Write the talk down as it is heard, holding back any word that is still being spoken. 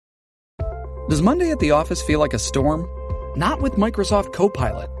Does Monday at the office feel like a storm? Not with Microsoft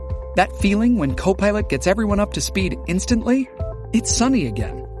Copilot. That feeling when Copilot gets everyone up to speed instantly? It's sunny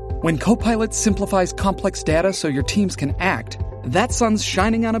again. When Copilot simplifies complex data so your teams can act, that sun's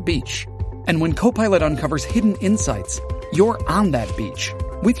shining on a beach. And when Copilot uncovers hidden insights, you're on that beach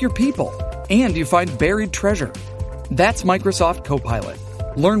with your people, and you find buried treasure. That's Microsoft Copilot.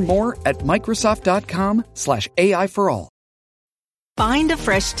 Learn more at Microsoft.com/AI for all. Find a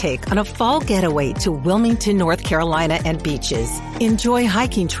fresh take on a fall getaway to Wilmington, North Carolina and beaches. Enjoy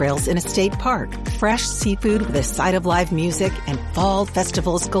hiking trails in a state park, fresh seafood with a side of live music, and fall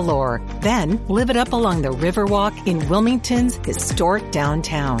festivals galore. Then live it up along the Riverwalk in Wilmington's historic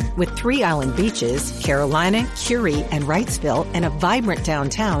downtown. With 3 island beaches, Carolina, Curie, and Wrightsville, and a vibrant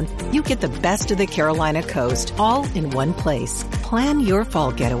downtown, you get the best of the Carolina coast all in one place. Plan your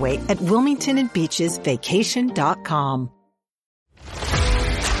fall getaway at WilmingtonandBeachesVacation.com.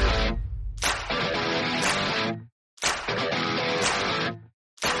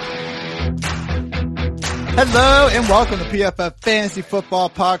 Hello and welcome to PFF Fantasy Football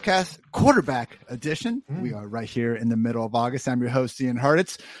Podcast, quarterback edition. We are right here in the middle of August. I'm your host, Ian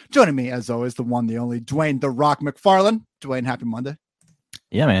Harditz. Joining me, as always, the one, the only, Dwayne "The Rock" McFarland. Dwayne, happy Monday.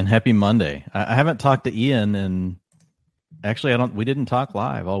 Yeah, man, happy Monday. I haven't talked to Ian, and actually, we didn't talk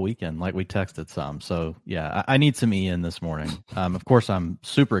live all weekend like we texted some. So yeah, I need some Ian this morning. Of course, I'm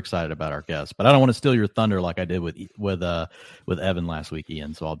super excited about our guest, but I don't want to steal your thunder like I did with Evan last week,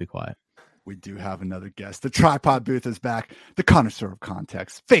 Ian. So I'll be quiet. We do have another guest. The tripod booth is back. The connoisseur of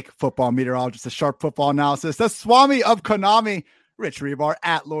context, fake football meteorologist, a sharp football analysis, the Swami of Konami, Rich Hribar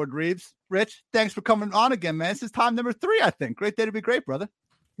at Lord Reeves. Rich, thanks for coming on again, man. This is time number 3, I think. Great day to be great, brother.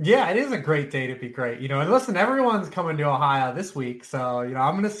 Yeah, it is a great day to be great. And listen, everyone's coming to Ohio this week. So, I'm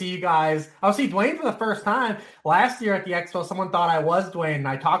going to see you guys. I'll see Dwayne for the first time. Last year at the Expo, someone thought I was Dwayne, and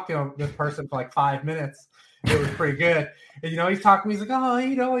I talked to this person for like 5 minutes. It was pretty good. And, he's talking to me. He's like, oh,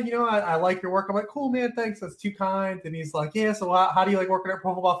 I like your work. I'm like, cool, man, thanks. That's too kind. And he's like, yeah, so how do you like working at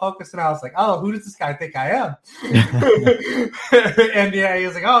Pro Football Focus? And I was like, oh, who does this guy think I am? And yeah, he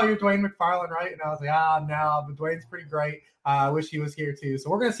was like, oh, you're Dwayne McFarland, right? And I was like, no, but Dwayne's pretty great. I wish he was here too.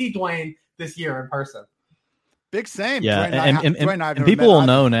 So we're going to see Dwayne this year in person. Big same. Yeah, and people will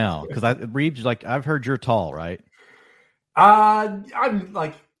know now because Reeves, like, I've heard you're tall, right? I'm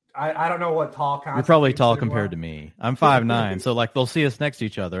like, I don't know what tall. You're probably tall compared to me. I'm 5'9", so like they'll see us next to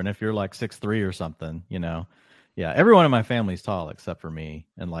each other, and if you're like 6'3" or something, yeah, everyone in my family's tall except for me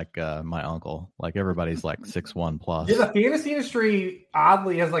and like my uncle. Like everybody's like 6'1" plus. Yeah, the fantasy industry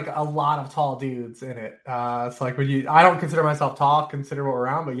oddly has like a lot of tall dudes in it. It's like I don't consider myself tall, consider what we're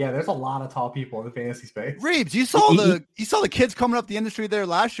around, but yeah, there's a lot of tall people in the fantasy space. Reeves, you saw the kids coming up the industry there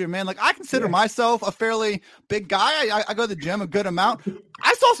last year, man. Like I consider myself a fairly big guy. I go to the gym a good amount.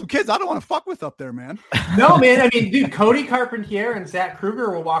 I saw some kids I don't want to fuck with up there, man. No, man. I mean, dude, Cody Carpentier and Zach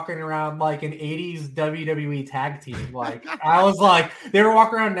Kruger were walking around like an 80s WWE tag team. Like, I was like, they were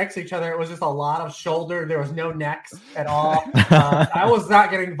walking around next to each other. It was just a lot of shoulder. There was no necks at all. I was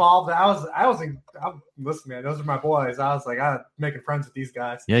not getting involved. Listen, man, those are my boys. I was like, I'm making friends with these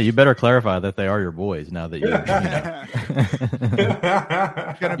guys. Yeah, you better clarify that they are your boys now that you're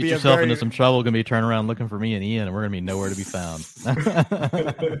gonna get yourself into some trouble. Gonna be turning around looking for me and Ian, and we're gonna be nowhere to be found. It's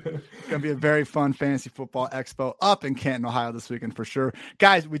gonna be a very fun fantasy football expo up in Canton, Ohio this weekend for sure.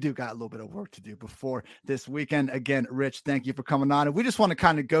 Guys, we do got a little bit of work to do before this weekend. Again, Rich, thank you for coming on. And we just want to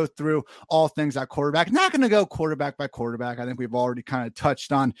kind of go through all things at quarterback. Not going to go quarterback by quarterback. I think we've already kind of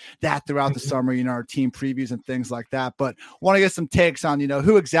touched on that throughout the summer, our team previews and things like that. But want to get some takes on,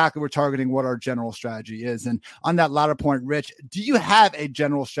 who exactly we're targeting, what our general strategy is. And on that latter point, Rich, do you have a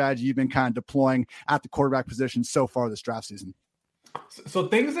general strategy you've been kind of deploying at the quarterback position so far this draft season? So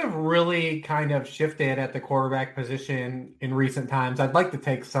things have really kind of shifted at the quarterback position in recent times. I'd like to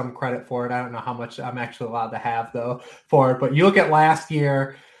take some credit for it. I don't know how much I'm actually allowed to have, though, for it. But you look at last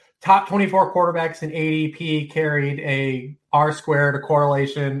year, top 24 quarterbacks in ADP carried a R-squared, a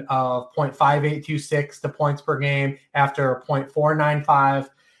correlation of 0.5826 to points per game after 0.495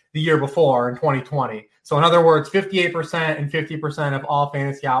 the year before in 2020. So in other words, 58% and 50% of all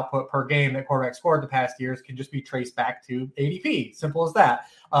fantasy output per game that quarterbacks scored the past years can just be traced back to ADP. Simple as that.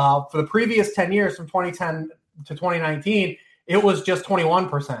 For the previous 10 years from 2010 to 2019, it was just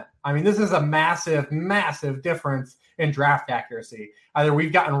 21%. I mean, this is a massive, massive difference in draft accuracy. Either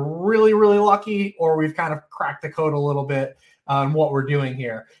we've gotten really, really lucky or we've kind of cracked the code a little bit on what we're doing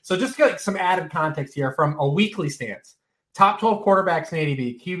here. So just like some added context here from a weekly stance. top 12 quarterbacks in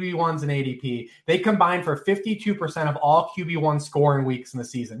ADP, QB1s in ADP, they combine for 52% of all QB1 scoring weeks in the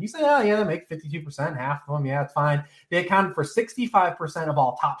season. You say, oh, yeah, they make 52%, half of them. Yeah, it's fine. They accounted for 65% of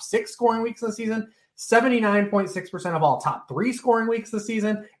all top 6 scoring weeks in the season, 79.6% of all top 3 scoring weeks this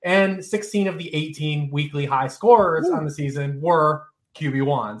season, and 16 of the 18 weekly high scorers on the season were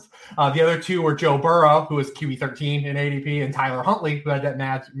QB1s. The other 2 were Joe Burrow, who was QB13 in ADP, and Tyler Huntley, who had that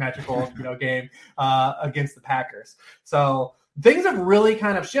magical game against the Packers. So things have really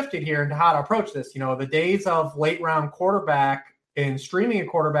kind of shifted here into how to approach this. The days of late round quarterback and streaming a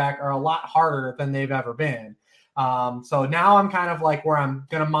quarterback are a lot harder than they've ever been. So now I'm kind of like where I'm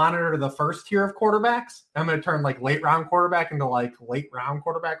going to monitor the first tier of quarterbacks. I'm going to turn like late round quarterback into like late round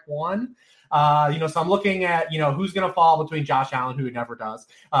quarterback 1. So I'm looking at, who's going to fall between Josh Allen, who he never does,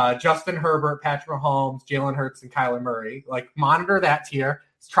 Justin Herbert, Patrick Mahomes, Jalen Hurts, and Kyler Murray. Like, monitor that tier.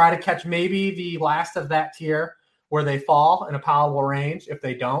 Let's try to catch maybe the last of that tier where they fall in a palatable range. If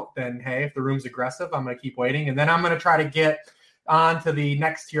they don't, then, hey, if the room's aggressive, I'm going to keep waiting. And then I'm going to try to get on to the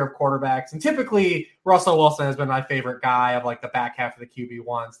next tier of quarterbacks. And typically, Russell Wilson has been my favorite guy of like the back half of the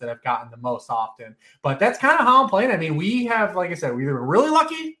QB1s that I've gotten the most often. But that's kind of how I'm playing. I mean, we have, like I said, we either been really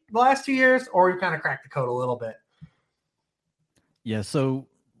lucky the last 2 years or we've kind of cracked the code a little bit. Yeah. So,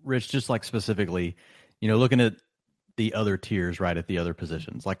 Rich, just like specifically, looking at the other tiers, right, at the other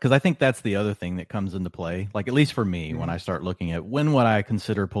positions, like, because I think that's the other thing that comes into play, like, at least for me, when I start looking at when would I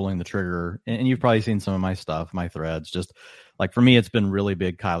consider pulling the trigger. And you've probably seen some of my stuff, my threads, just like, for me, it's been really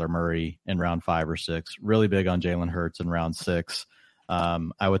big Kyler Murray in round 5 or 6, really big on Jalen Hurts in round 6.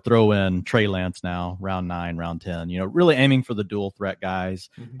 I would throw in Trey Lance now, round 9, round 10, really aiming for the dual threat guys.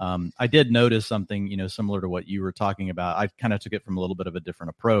 I did notice something, similar to what you were talking about. I kind of took it from a little bit of a different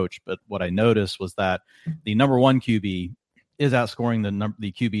approach, but what I noticed was that the number 1 QB is outscoring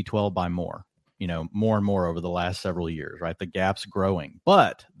the QB 12 by more, more and more over the last several years, right? The gap's growing,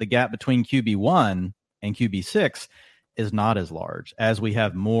 but the gap between QB 1 and QB 6 is not as large as we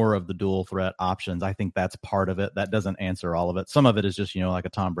have more of the dual threat options. I think that's part of it. That doesn't answer all of it. Some of it is just, like a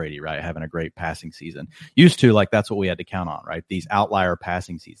Tom Brady, right? Having a great passing season. Used to, like, that's what we had to count on, right? These outlier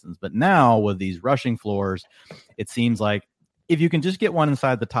passing seasons. But now with these rushing floors, it seems like if you can just get one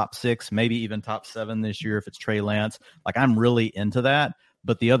inside the top 6, maybe even top 7 this year, if it's Trey Lance, like, I'm really into that.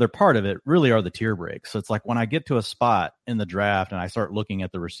 But the other part of it really are the tier breaks. So it's like when I get to a spot in the draft and I start looking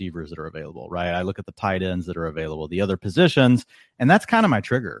at the receivers that are available, right? I look at the tight ends that are available, the other positions, and that's kind of my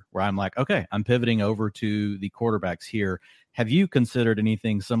trigger where I'm like, okay, I'm pivoting over to the quarterbacks here. Have you considered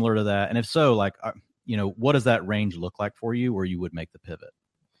anything similar to that? And if so, like, what does that range look like for you where you would make the pivot?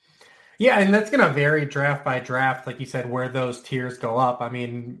 Yeah, and that's going to vary draft by draft, like you said, where those tiers go up. I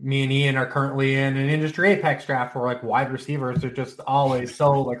mean, me and Ian are currently in an industry apex draft where like wide receivers are just always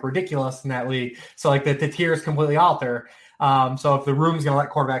so like ridiculous in that league. So like the tiers completely alter. So if the room's going to let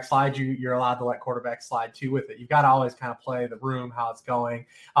quarterback slide, you're allowed to let quarterback slide too with it. You've got to always kind of play the room, how it's going.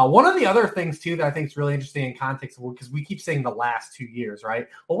 One of the other things too that I think is really interesting in context, because we keep saying the last 2 years, right?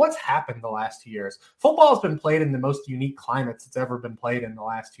 Well, what's happened the last 2 years? Football has been played in the most unique climates it's ever been played in the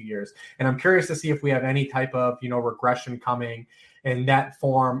last 2 years. And I'm curious to see if we have any type of, regression coming in that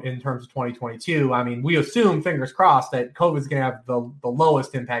form in terms of 2022. I mean, we assume, fingers crossed, that COVID is going to have the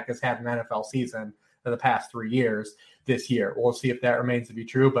lowest impact it's had in an NFL season for the past 3 years. This year, we'll see if that remains to be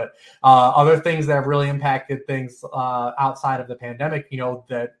true. But other things that have really impacted things outside of the pandemic,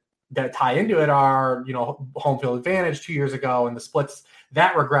 that tie into it are, home field advantage 2 years ago and the splits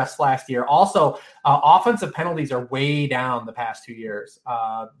that regressed last year. Also, offensive penalties are way down the past 2 years.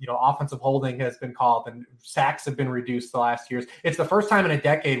 Offensive holding has been called and sacks have been reduced the last years. It's the first time in a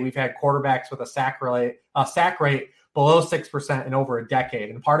decade we've had quarterbacks with a sack rate below 6% in over a decade.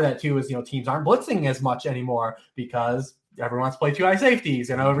 And part of that too is, teams aren't blitzing as much anymore because everyone wants to play 2 high safeties.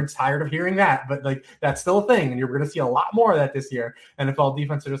 Everyone's tired of hearing that, but like that's still a thing. And you're going to see a lot more of that this year. NFL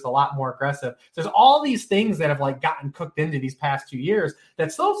defense are just a lot more aggressive. So there's all these things that have like gotten cooked into these past 2 years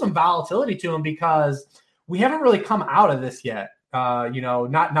that still have some volatility to them because we haven't really come out of this yet.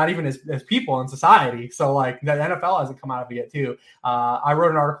 Not even as people in society. So like the NFL hasn't come out of it yet too. I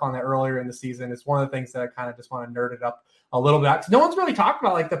wrote an article on that earlier in the season. It's one of the things that I kind of just want to nerd it up a little bit. Because no one's really talked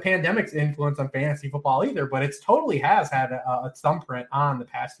about like the pandemic's influence on fantasy football either, but it's totally has had a thumbprint on the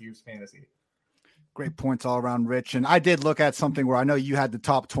past year's fantasy. Great points all around, Rich. And I did look at something where I know you had the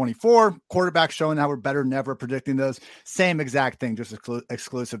top 24 quarterbacks showing how we're better than ever predicting those. Same exact thing, just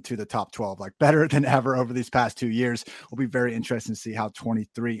exclusive to the top 12, like better than ever over these past 2 years. Will be very interesting to see how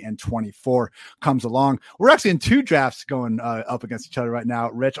 23 and 24 comes along. We're actually in 2 drafts going up against each other right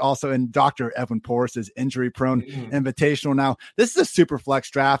now. Rich also in Dr. Evan Porras' injury-prone invitational. Now, this is a super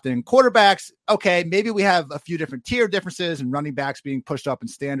flex draft, and quarterbacks, okay, maybe we have a few different tier differences and running backs being pushed up in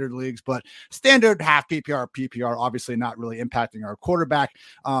standard leagues, but standard half PPR, obviously not really impacting our quarterback,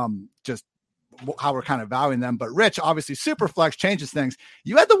 just how we're kind of valuing them. But Rich, obviously super flex changes things.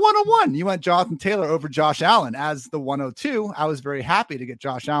 You had the 101. You went Jonathan Taylor over Josh Allen as the 102. I was very happy to get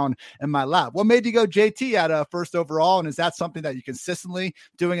Josh Allen in my lap. What made you go JT at first overall? And is that something that you consistently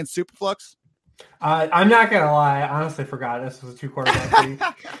doing in super flex? I'm not gonna lie. I honestly forgot this was a 2 quarterback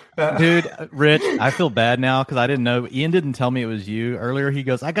league. Dude, Rich, I feel bad now because I didn't know. Ian didn't tell me it was you earlier. He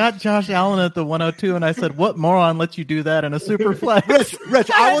goes, "I got Josh Allen at the 102," and I said, "What moron lets you do that in a super flex?"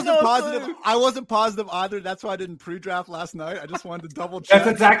 Rich, I wasn't positive. Clue. I wasn't positive either. That's why I didn't pre-draft last night. I just wanted to double check.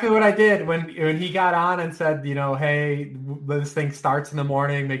 That's exactly what I did when he got on and said, hey, this thing starts in the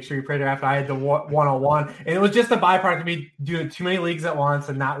morning. Make sure you pre-draft. I had the 101, and it was just a byproduct of me doing too many leagues at once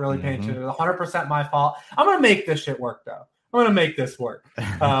and not really paying attention. It was 100% my fault. I'm gonna make this shit work though. I'm gonna make this work.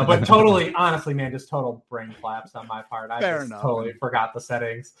 But totally, honestly, man, just total brain flaps on my part. I totally forgot the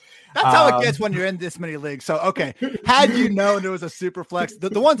settings. That's how it gets when you're in this many leagues. So, okay, had you known there was a super flex,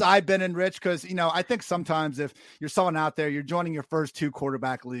 the ones I've been in, Rich, because, I think sometimes if you're someone out there, you're joining your first 2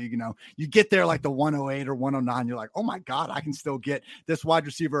 quarterback league, you get there like the 108 or 109. You're like, oh my God, I can still get this wide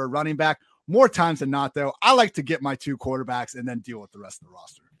receiver or running back. More times than not, though, I like to get my 2 quarterbacks and then deal with the rest of the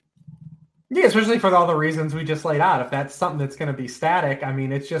roster. Yeah, especially for all the reasons we just laid out. If that's something that's going to be static, I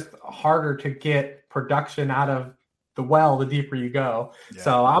mean, it's just harder to get production out of the well the deeper you go. Yeah.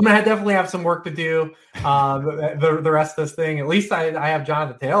 So I'm going to definitely have some work to do the rest of this thing. At least I have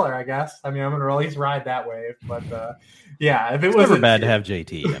Jonathan Taylor, I guess. I mean, I'm going to at least ride that wave. But yeah, if it was never bad to have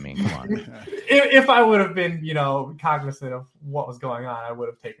JT. I mean, come on. If I would have been, cognizant of what was going on, I would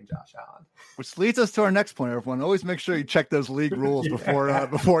have taken Josh Allen. Which leads us to our next point, everyone. Always make sure you check those league rules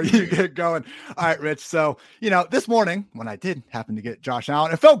before you get going. All right, Rich. So, this morning when I did happen to get Josh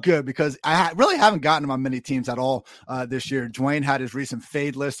Allen, it felt good because I really haven't gotten him on many teams at all this year. Dwayne had his recent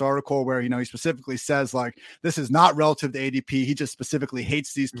fade list article where, he specifically says like, this is not relative to ADP. He just specifically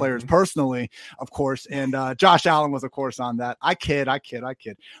hates these players personally, of course. And Josh Allen was, of course, on that. I kid.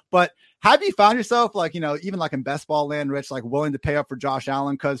 But have you found yourself like, even like in best ball land, Rich, like willing to pay up for Josh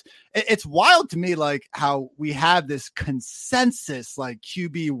Allen? Because it's wild to me, like how we have this consensus like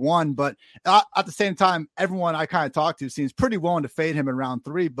QB1, but at the same time, everyone I kind of talk to seems pretty willing to fade him in round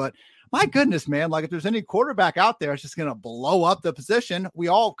 3. But my goodness, man, like if there's any quarterback out there, it's just going to blow up the position. We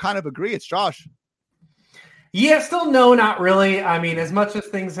all kind of agree it's Josh. Yeah, still no, not really. I mean, as much as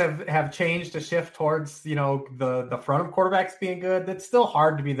things have changed to shift towards, the front of quarterbacks being good, that's still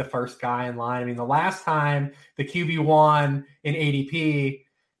hard to be the first guy in line. I mean, the last time the QB1 in ADP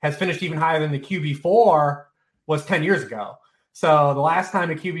has finished even higher than the QB4 was 10 years ago. So the last time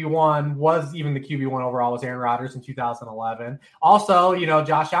a QB1 was even the QB1 overall was Aaron Rodgers in 2011. Also,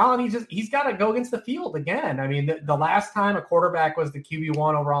 Josh Allen, he's got to go against the field again. I mean, the last time a quarterback was the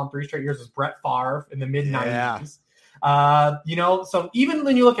QB1 overall in 3 straight years was Brett Favre in the mid-90s. Yeah. So even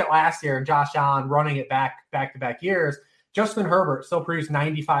when you look at last year and Josh Allen running it back-to-back years, Justin Herbert still produced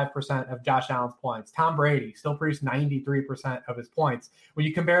 95% of Josh Allen's points. Tom Brady still produced 93% of his points. When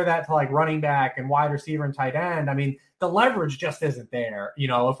you compare that to like running back and wide receiver and tight end, I mean, the leverage just isn't there,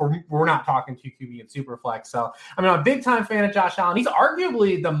 if we're not talking 2 QB and super flex. So, I mean, I'm a big time fan of Josh Allen. He's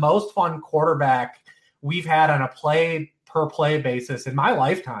arguably the most fun quarterback we've had on a play basis in my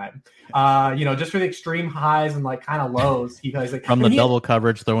lifetime. Just for the extreme highs and like kind of lows. He plays like from the double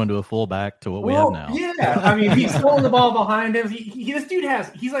coverage throw into a fullback to what we have now. Yeah, I mean, he's throwing the ball behind him. This dude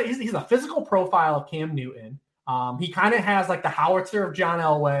he's a physical profile of Cam Newton. He kind of has like the howitzer of John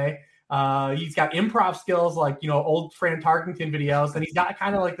Elway. He's got improv skills like, old Fran Tarkenton videos, and he's got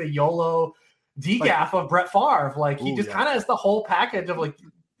kind of like the YOLO decaf of Brett Favre. Like he just kind of has the whole package of like,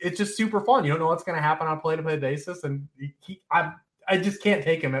 it's just super fun. You don't know what's going to happen on a play-to-play basis. And I just can't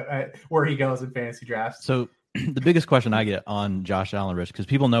take him at where he goes in fantasy drafts. So the biggest question I get on Josh Allen, Rich, because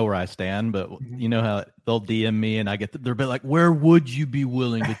people know where I stand, but you know how they'll DM me and they're a bit like, where would you be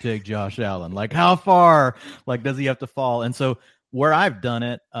willing to take Josh Allen? Like how far, like, does he have to fall? And so where I've done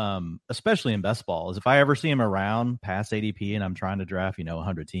it, especially in best ball, is if I ever see him around past ADP and I'm trying to draft,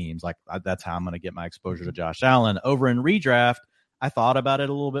 100 teams, like that's how I'm going to get my exposure to Josh Allen. Over in redraft, I thought about it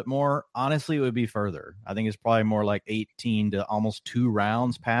a little bit more. Honestly, it would be further. I think it's probably more like 18 to almost 2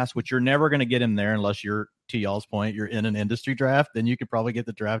 rounds past, which you're never going to get him there unless you're, to y'all's point, you're in an industry draft. Then you could probably get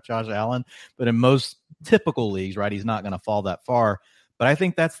the draft Josh Allen. But in most typical leagues, right, he's not going to fall that far. But I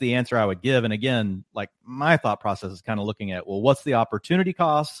think that's the answer I would give. And again, like my thought process is kind of looking at, well, what's the opportunity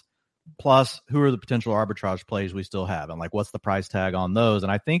cost? Plus, who are the potential arbitrage plays we still have? And like, what's the price tag on those?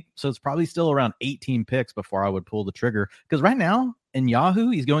 And I think, so it's probably still around 18 picks before I would pull the trigger. Because right now in Yahoo,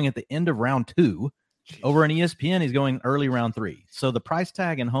 he's going at the end of round 2. Jeez. Over in ESPN, he's going early round 3. So the price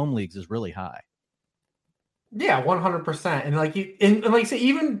tag in home leagues is really high. Yeah, 100%. And like you say,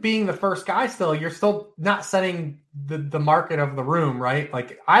 even being the first guy still, you're still not setting the market of the room, right?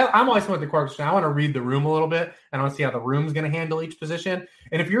 Like I'm always with the question. I want to read the room a little bit, and I want to see how the room's going to handle each position.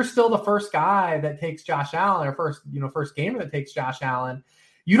 And if you're still the first guy that takes Josh Allen, or first gamer that takes Josh Allen,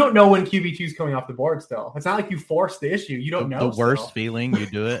 you don't know when QB2 is coming off the board still. It's not like you force the issue. You don't know. The worst feeling, you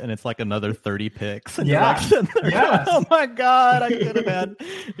do it, and it's like another 30 picks. And yeah. You're like, yes. Oh, my God. I could have had.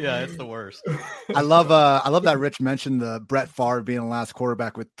 Yeah, it's the worst. I love that Rich mentioned the Brett Favre being the last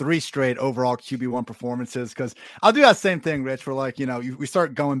quarterback with 3 straight overall QB1 performances, because I'll do that same thing, Rich, for like, we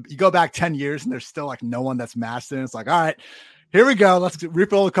start going, you go back 10 years and there's still like no one that's matched it. It's like, all right, here we go. Let's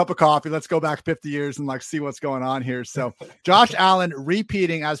refill a cup of coffee. Let's go back 50 years and like see what's going on here. So Josh Allen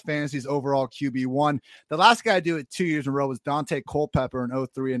repeating as fantasy's overall QB1. The last guy to do it 2 years in a row was Dante Culpepper in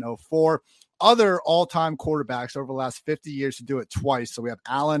 03 and 04. Other all-time quarterbacks over the last 50 years to do it twice. So we have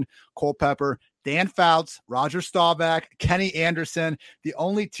Allen, Culpepper, Dan Fouts, Roger Staubach, Kenny Anderson, the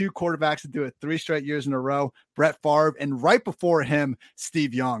only 2 quarterbacks to do it 3 straight years in a row, Brett Favre, and right before him,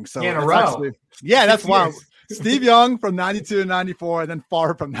 Steve Young. So in a row. That's wild. Steve Young from 92 to 94, and then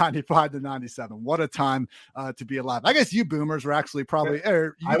Favre from 95 to 97. What a time to be alive. I guess you boomers were actually probably.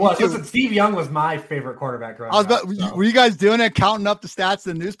 I was. Listen, Steve Young was my favorite quarterback growing up. Were you guys doing it, counting up the stats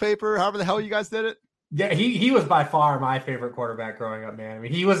in the newspaper, however the hell you guys did it? Yeah, he was by far my favorite quarterback growing up, man. I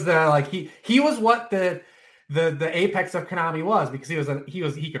mean, he was he was what the apex of Konami was, because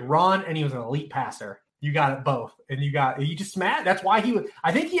he could run and he was an elite passer. You got it both, and you just smashed. That's why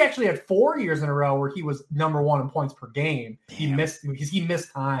I think he actually had 4 years in a row where he was number 1 in points per game. Damn. He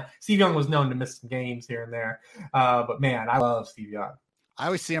missed time. Steve Young was known to miss some games here and there, but man, I love Steve Young. I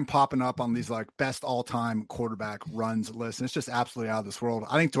always see him popping up on these like best all-time quarterback runs lists, and it's just absolutely out of this world.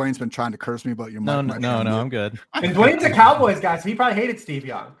 I think Dwayne's been trying to curse me, but no, I'm good. And Dwayne's a Cowboys guy, so he probably hated Steve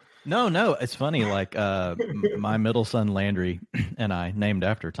Young. No, it's funny. Like my middle son Landry and I, named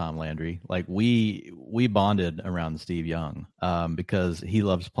after Tom Landry, like we bonded around Steve Young because he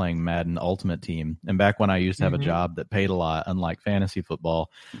loves playing Madden Ultimate Team. And back when I used to have a job that paid a lot, unlike fantasy football,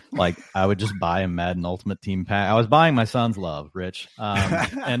 like I would just buy a Madden Ultimate Team pack. I was buying my son's love, Rich.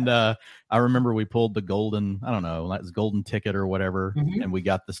 And I remember we pulled the golden, I don't know, that was golden ticket or whatever. And we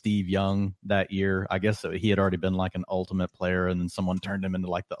got the Steve Young that year. I guess he had already been like an ultimate player, and then someone turned him into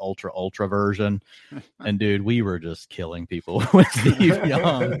like the ultra version. And dude, we were just killing people with Steve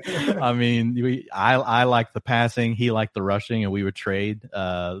Young. I mean, I liked the passing, he liked the rushing, and we would trade.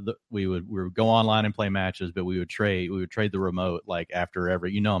 We would go online and play matches, but we would trade the remote like after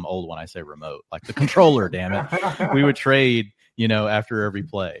every, I'm old when I say remote, like the controller, damn it. We would trade, after every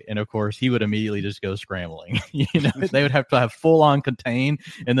play. And of course he would immediately just go scrambling. They would have to have full on contain,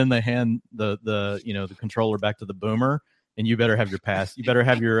 and then they hand the controller back to the boomer, and you better have your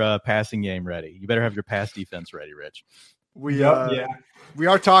passing game ready. You better have your pass defense ready, Rich. We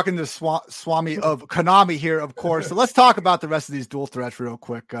are talking to Swami of Konami here, of course. So let's talk about the rest of these dual threats real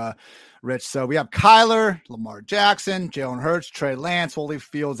quick, Rich. So we have Kyler, Lamar Jackson, Jalen Hurts, Trey Lance. We'll leave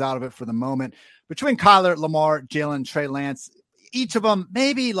Fields out of it for the moment. Between Kyler, Lamar, Jalen, Trey Lance, each of them,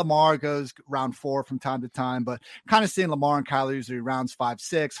 maybe Lamar goes round 4 from time to time, but kind of seeing Lamar and Kyler usually rounds 5,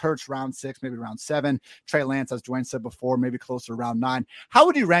 6, Hurts round 6, maybe round 7, Trey Lance, as Dwayne said before, maybe closer to round 9. How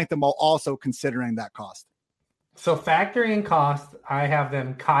would you rank them all, also considering that cost? So factoring in cost, I have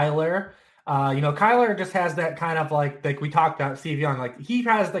them Kyler. Kyler just has that kind of like we talked about Steve Young. Like he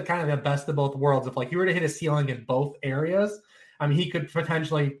has the kind of the best of both worlds. If like you were to hit a ceiling in both areas, I mean, he could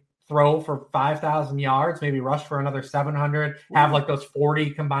potentially throw for 5,000 yards, maybe rush for another 700, have like those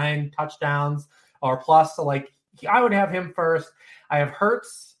 40 combined touchdowns or plus. So like I would have him first. I have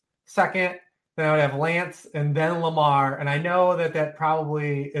Hurts second. Then I would have Lance and then Lamar. And I know that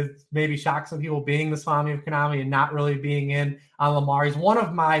probably is maybe shock some people being the Swami of Konami and not really being in on Lamar. He's one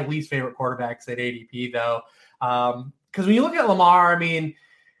of my least favorite quarterbacks at ADP though. Because when you look at Lamar, I mean,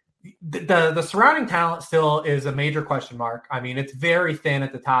 the surrounding talent still is a major question mark. I mean, it's very thin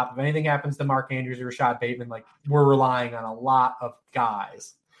at the top. If anything happens to Mark Andrews or Rashad Bateman, like we're relying on a lot of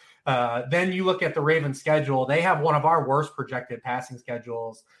guys. Then you look at the Ravens schedule. They have one of our worst projected passing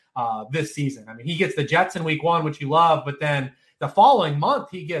schedules this season. I mean, he gets the Jets in week 1, which you love, but then the following month,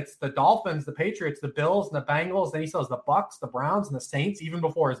 he gets the Dolphins, the Patriots, the Bills, and the Bengals. Then he still has the Bucks, the Browns, and the Saints, even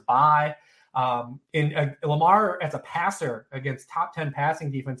before his bye. Lamar, as a passer against top 10 passing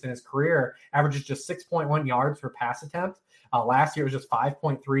defense in his career, averages just 6.1 yards per pass attempt. Last year it was just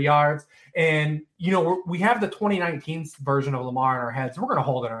 5.3 yards. And, we have the 2019 version of Lamar in our heads. We're going to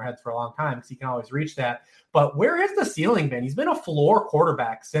hold it in our heads for a long time because he can always reach that. But where has the ceiling been? He's been a floor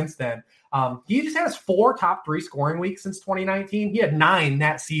quarterback since then. He just has 4 top 3 scoring weeks since 2019. He had 9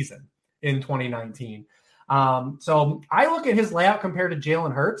 that season in 2019. So I look at his layout compared to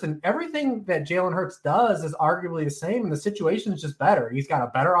Jalen Hurts, and everything that Jalen Hurts does is arguably the same, and the situation is just better. He's got a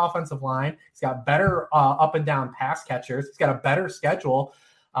better offensive line. He's got better up and down pass catchers. He's got a better schedule.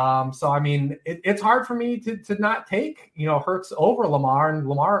 So, I mean, it's hard for me to not take, Hurts over Lamar, and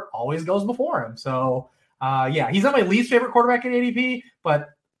Lamar always goes before him. So, he's not my least favorite quarterback in ADP,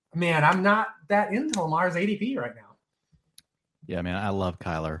 but, man, I'm not that into Lamar's ADP right now. Yeah, man, I love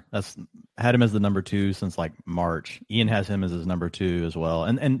Kyler. Had him as the number 2 since like March. Ian has him as his number 2 as well.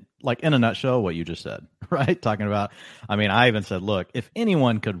 And like in a nutshell, what you just said, right? Talking about, I mean, I even said, look, if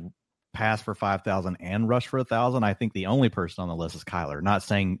anyone could pass for 5,000 and rush for 1,000, I think the only person on the list is Kyler. Not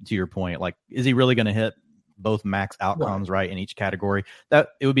saying, to your point, like, is he really going to hit both max outcomes right in each category? That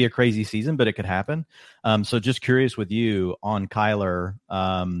it would be a crazy season, but it could happen. So just curious with you on Kyler,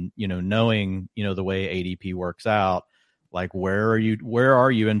 knowing, the way ADP works out, like where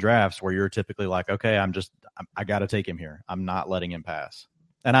are you in drafts where you're typically like, okay, I got to take him here. I'm not letting him pass.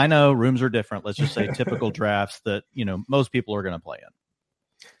 And I know rooms are different. Let's just say typical drafts that, most people are going to play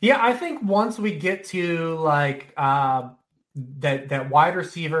in. Yeah, I think once we get to like that wide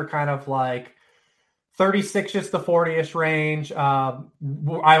receiver kind of like 36-ish to 40-ish range, I've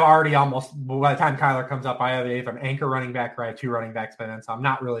already almost, by the time Kyler comes up, I have an anchor running back, or I have 2 running backs by then, so I'm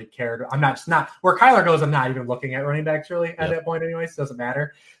not really cared. I'm not where Kyler goes, I'm not even looking at running backs really at that point anyways. It doesn't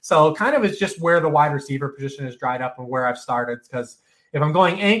matter. So kind of it's just where the wide receiver position is dried up and where I've started, because if I'm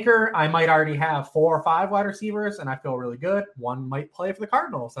going anchor, I might already have 4 or 5 wide receivers, and I feel really good. One might play for the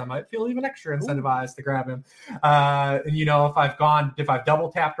Cardinals. I might feel even extra incentivized to grab him. And, if I've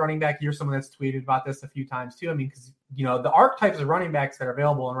double tapped running back, you're someone that's tweeted about this a few times too. I mean, because, the archetypes of running backs that are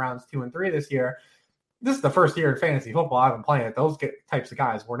available in rounds 2 and 3 this year, this is the first year in fantasy football I've been playing it. Those types of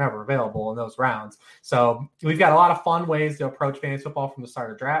guys were never available in those rounds. So we've got a lot of fun ways to approach fantasy football from the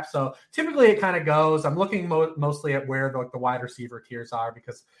start of draft. So typically it kind of goes, I'm looking mostly at where the wide receiver tiers are,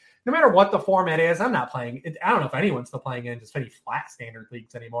 because no matter what the format is, I'm not playing it. I don't know if anyone's still playing in just any flat standard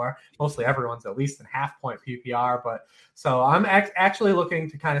leagues anymore. Mostly everyone's at least in half-point PPR. But so I'm actually looking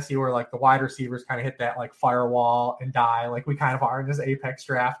to kind of see where like the wide receivers kind of hit that like firewall and die, like we kind of are in this Apex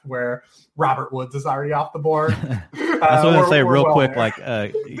draft where Robert Woods is already off the board. I was going to say real quick, like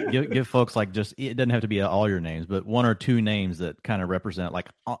give folks like just, it doesn't have to be all your names, but 1 or 2 names that kind of represent like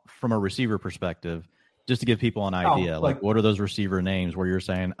from a receiver perspective, just to give people an idea, like what are those receiver names where you're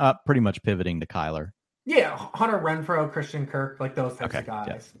saying pretty much pivoting to Kyler? Yeah, Hunter Renfrow, Christian Kirk, like those types of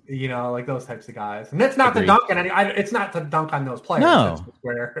guys. Yeah. Like those types of guys. And that's not to dunk on it's not to dunk on those players. No. That's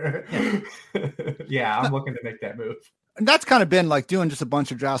where, I'm looking to make that move. And that's kind of been like doing just a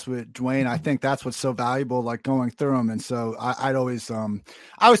bunch of drafts with Dwayne. I think that's what's so valuable, like going through them. And so I always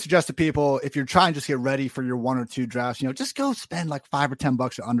suggest to people, if you're trying to just get ready for your 1 or 2 drafts, just go spend like $5 or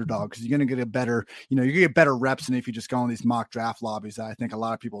 $10 at Underdog, because you're going to get a better, you're going to get better reps than if you just go in these mock draft lobbies that I think a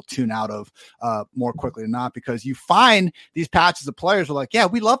lot of people tune out of more quickly than not, because you find these patches of players are like, yeah,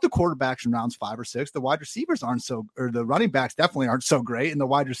 we love the quarterbacks in rounds 5 or 6. The wide receivers or the running backs definitely aren't so great, and the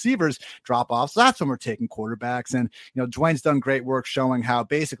wide receivers drop off. So that's when we're taking quarterbacks. And, Dwayne's done great work showing how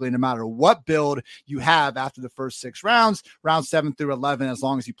basically no matter what build you have after the first 6 rounds, rounds 7 through 11, as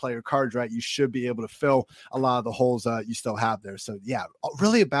long as you play your cards right, you should be able to fill a lot of the holes you still have there. So yeah,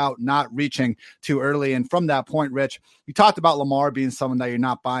 really about not reaching too early. And from that point, Rich, you talked about Lamar being someone that you're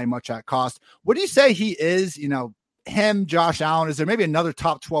not buying much at cost. What do you say he is, him, Josh Allen? Is there maybe another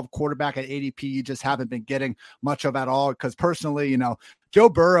top 12 quarterback at ADP you just haven't been getting much of at all? Because personally, Joe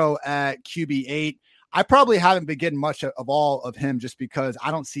Burrow at QB8, I probably haven't been getting much of all of him, just because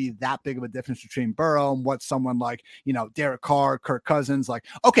I don't see that big of a difference between Burrow and what someone like, Derek Carr, Kirk Cousins, like,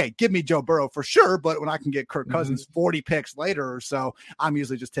 okay, give me Joe Burrow for sure. But when I can get Kirk Cousins 40 picks later or so, I'm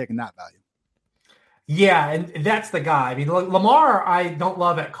usually just taking that value. Yeah, and that's the guy. I mean, Lamar, I don't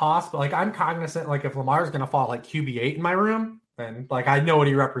love at cost, but like I'm cognizant, like if Lamar's going to fall like QB8 in my room, then like I know what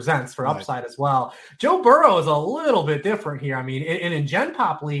he represents for upside as well. Joe Burrow is a little bit different here. I mean, in Gen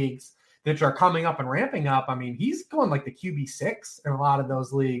Pop leagues, that are coming up and ramping up. I mean, he's going like the QB6 in a lot of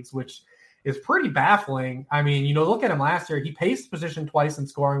those leagues, which is pretty baffling. I mean, look at him last year. He paced position twice in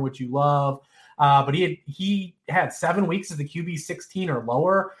scoring, which you love. But he had 7 weeks as the QB 16 or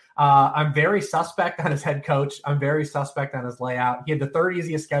lower. I'm very suspect on his head coach. I'm very suspect on his layout. He had the third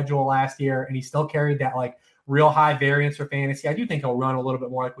easiest schedule last year, and he still carried that like real high variance for fantasy. I do think he'll run a little bit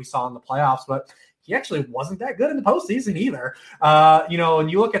more like we saw in the playoffs, but he actually wasn't that good in the postseason either.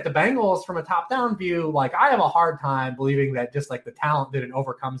 And you look at the Bengals from a top-down view, like I have a hard time believing that just like the talent didn't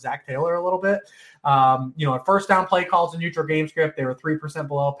overcome Zach Taylor a little bit. At first down play calls in neutral game script, they were 3%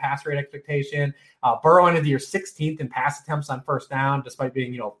 below pass rate expectation. Burrow ended the year 16th in pass attempts on first down, despite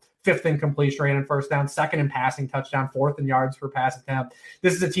being, 5th in completion rate on first down, 2nd in passing touchdown, 4th in yards per pass attempt.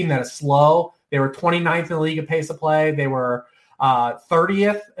 This is a team that is slow. They were 29th in the league at pace of play. They were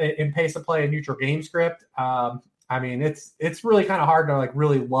 30th in pace of play in neutral game script. I mean, it's really kind of hard to like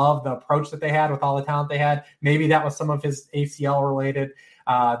really love the approach that they had with all the talent they had. Maybe that was some of his ACL related.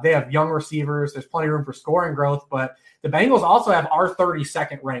 They have young receivers. There's plenty of room for scoring growth, but the Bengals also have our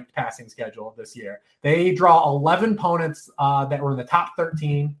 32nd ranked passing schedule this year. They draw 11 opponents that were in the top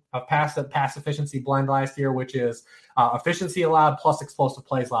 13 of pass efficiency blend last year, which is efficiency allowed plus explosive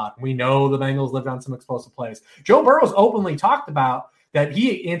plays allowed. We know the Bengals lived on some explosive plays. Joe Burrow's openly talked about that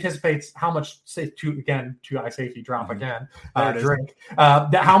he anticipates how much two high safety drop again, drink,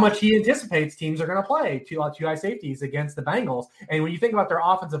 that how much he anticipates teams are going to play two high safeties against the Bengals. And when you think about their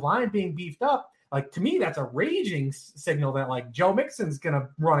offensive line being beefed up, like to me, that's a raging signal that like Joe Mixon's going to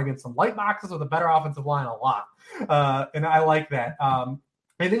run against some light boxes with a better offensive line a lot. And I like that.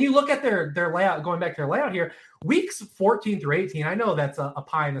 And then you look at their layout, going back to their layout here, weeks 14 through 18, I know that's a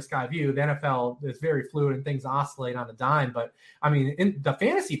pie in the sky view. The NFL is very fluid and things oscillate on a dime. But, I mean, in the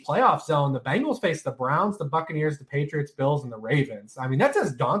fantasy playoff zone, the Bengals face the Browns, the Buccaneers, the Patriots, Bills, and the Ravens. I mean, that's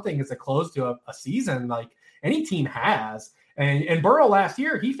as daunting as a close to a season like any team has. And Burrow last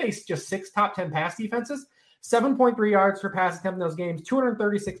year, he faced just 6 top 10 pass defenses, 7.3 yards per pass attempt in those games,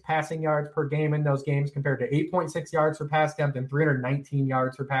 236 passing yards per game in those games compared to 8.6 yards per pass attempt and 319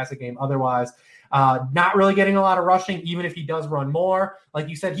 yards per pass a game otherwise. Not really getting a lot of rushing, even if he does run more. Like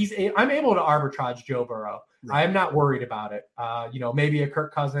you said, I'm able to arbitrage Joe Burrow. Right. I am not worried about it. Maybe a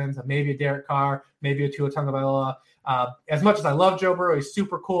Kirk Cousins, maybe a Derek Carr, maybe a Tua Tagovailoa. As much as I love Joe Burrow, he's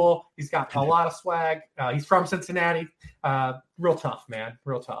super cool. He's got a lot of swag. He's from Cincinnati. Real tough, man.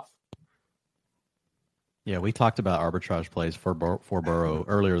 Real tough. Yeah, we talked about arbitrage plays for Burrow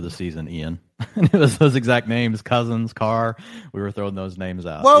earlier this season, Ian. It was those exact names, Cousins, Carr. We were throwing those names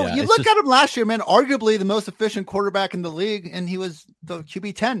out. Well, you look at him last year, man, arguably the most efficient quarterback in the league, and he was the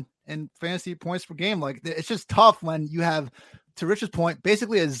QB 10 in fantasy points per game. Like, it's just tough when you have, to Rich's point,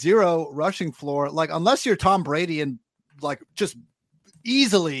 basically a 0 rushing floor. Like, unless you're Tom Brady and like just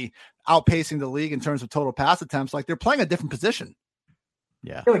easily outpacing the league in terms of total pass attempts, like they're playing a different position.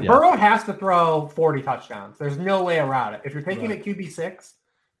 Yeah. Burrow has to throw 40 touchdowns. There's no way around it. If you're taking it QB6,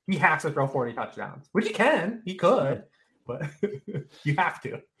 he has to throw 40 touchdowns, which he can. He could, but you have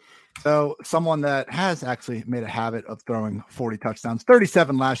to. So someone that has actually made a habit of throwing 40 touchdowns,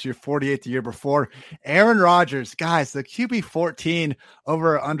 37 last year, 48 the year before, Aaron Rodgers. Guys, the QB 14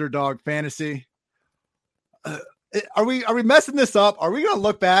 over Underdog Fantasy. Are we messing this up? Are we going to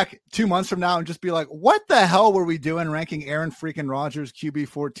look back 2 months from now and just be like, what the hell were we doing ranking Aaron freaking Rodgers QB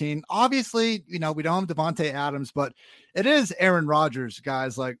 14? Obviously, we don't have Devontae Adams, but it is Aaron Rodgers,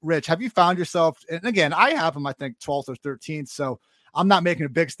 guys. Like, Rich, have you found yourself, and again, I have him, I think 12th or 13th. So I'm not making a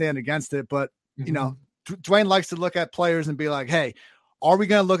big stand against it, but Dwayne likes to look at players and be like, hey, are we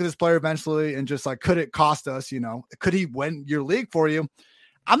going to look at this player eventually and just like, could it cost us, could he win your league for you?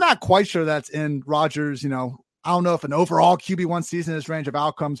 I'm not quite sure that's in Rodgers, I don't know if an overall QB1 season is range of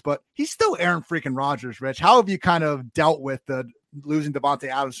outcomes, but he's still Aaron freaking Rodgers, Rich. How have you kind of dealt with the losing Devontae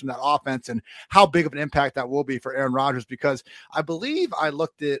Adams from that offense and how big of an impact that will be for Aaron Rodgers? Because I believe I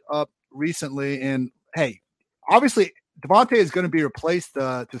looked it up recently and hey, obviously Devontae is going to be replaced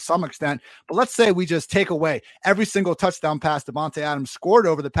to some extent, but let's say we just take away every single touchdown pass Devontae Adams scored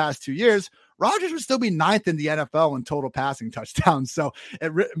over the past 2 years. Rodgers would still be 9th in the NFL in total passing touchdowns. So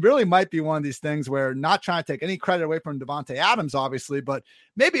it really might be one of these things where not trying to take any credit away from Devontae Adams, obviously, but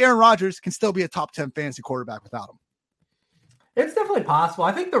maybe Aaron Rodgers can still be a top 10 fantasy quarterback without him. It's definitely possible.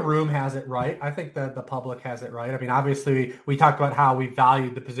 I think the room has it right. I think that the public has it right. I mean, obviously, we talked about how we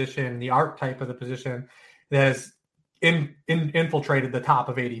valued the position, the archetype of the position that has infiltrated the top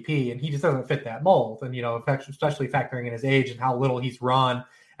of ADP, and he just doesn't fit that mold. And, especially factoring in his age and how little he's run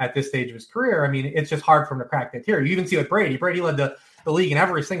at this stage of his career, I mean, it's just hard for him to crack that tier. You even see with Brady. Brady led the league in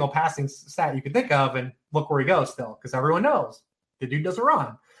every single passing stat you could think of, and look where he goes still, because everyone knows the dude doesn't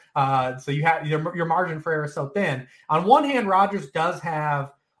run. So you have your margin for error is so thin. On one hand, Rodgers does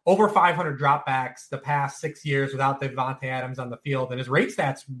have over 500 dropbacks the past 6 years without Davante Adams on the field, and his rate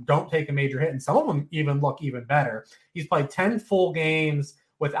stats don't take a major hit, and some of them even look even better. He's played 10 full games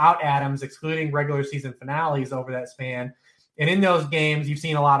without Adams, excluding regular season finales over that span. And in those games, you've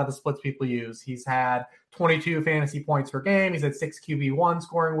seen a lot of the splits people use. He's had 22 fantasy points per game. He's had 6 QB1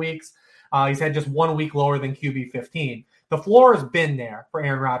 scoring weeks. He's had just 1 week lower than QB15. The floor has been there for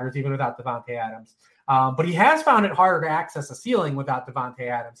Aaron Rodgers, even without Davante Adams. But he has found it harder to access a ceiling without Davante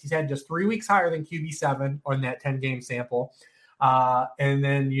Adams. He's had just 3 weeks higher than QB7 on that 10-game sample. And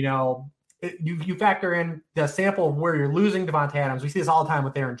then, you factor in the sample of where you're losing Davante Adams. We see this all the time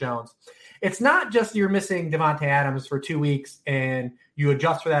with Aaron Jones. It's not just you're missing Davante Adams for 2 weeks and you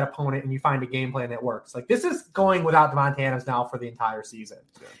adjust for that opponent and you find a game plan that works. Like, this is going without Davante Adams now for the entire season.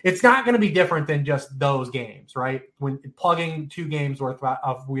 Yeah. It's not going to be different than just those games, right? When plugging 2 games worth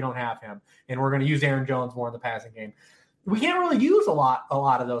of we don't have him, and we're going to use Aaron Jones more in the passing game. We can't really use a lot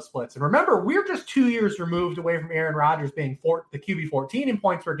of those splits. And remember, we're just 2 years removed away from Aaron Rodgers being the QB 14 in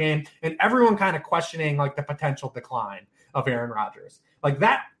points per game, and everyone kind of questioning like the potential decline of Aaron Rodgers. Like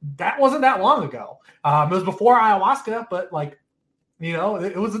that wasn't that long ago. It was before ayahuasca, but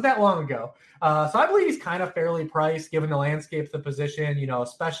it wasn't that long ago. So I believe he's kind of fairly priced given the landscape of the position,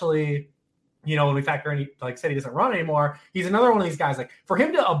 especially, when we factor in, like I said, he doesn't run anymore. He's another one of these guys, like for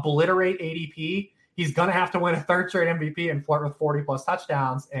him to obliterate ADP, he's going to have to win a third straight MVP and flirt with 40 plus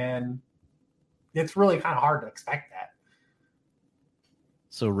touchdowns. And it's really kind of hard to expect that.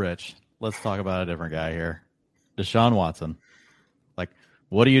 So Rich, let's talk about a different guy here. Deshaun Watson. Like,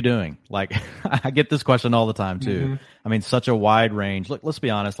 what are you doing? Like, I get this question all the time too. Mm-hmm. I mean, such a wide range. Look, let's be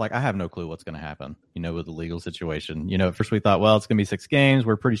honest. Like, I have no clue what's going to happen, with the legal situation. At first we thought, well, it's going to be 6 games.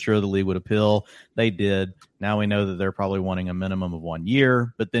 We're pretty sure the league would appeal. They did. Now we know that they're probably wanting a minimum of 1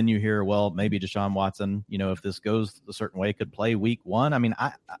 year. But then you hear, well, maybe Deshaun Watson, if this goes a certain way, could play week 1. I mean,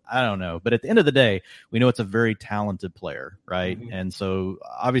 I don't know. But at the end of the day, we know it's a very talented player, right? Mm-hmm. And so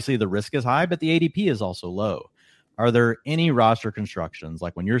obviously the risk is high, but the ADP is also low. Are there any roster constructions,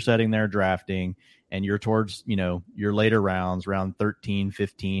 like when you're sitting there drafting and you're towards, your later rounds, round 13,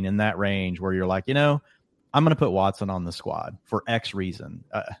 15, in that range where you're like, I'm going to put Watson on the squad for X reason?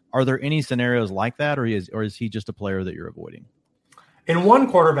 Are there any scenarios like that, or is he just a player that you're avoiding? In one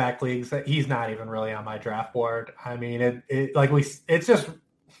quarterback leagues, he's not even really on my draft board. I mean, it's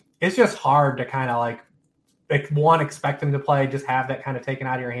just hard to kind of expect him to play, just have that kind of taken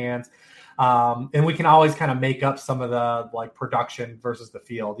out of your hands. And we can always kind of make up some of the production versus the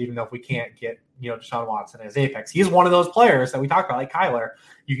field, even though if we can't get, Deshaun Watson as apex. He's one of those players that we talked about, like Kyler.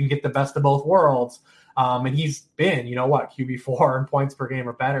 You can get the best of both worlds. And he's been, QB4 in points per game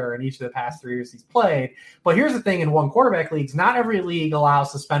or better in each of the past 3 years he's played. But here's the thing, in one quarterback leagues, not every league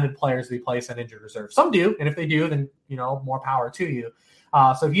allows suspended players to be placed on injured reserve. Some do. And if they do, then, more power to you.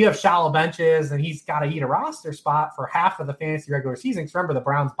 So if you have shallow benches and he's got to eat a roster spot for half of the fantasy regular season, because remember the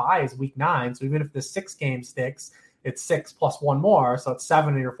Browns bye is week 9. So even if the 6 game sticks, it's 6 plus 1 more. So it's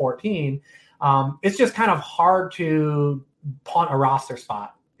 7 or 14. It's just kind of hard to punt a roster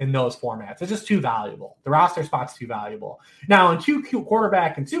spot in those formats. It's just too valuable. The roster spot's too valuable. Now in 2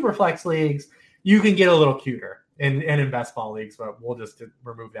 quarterback and super flex leagues, you can get a little cuter. And in best ball leagues, but we'll just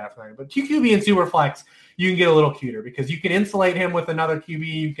remove that from there. But QB and Superflex, you can get a little cuter because you can insulate him with another QB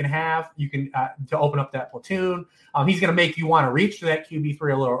you can to open up that platoon. He's going to make you want to reach to that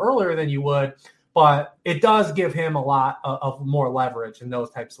QB3 a little earlier than you would, but it does give him a lot of more leverage in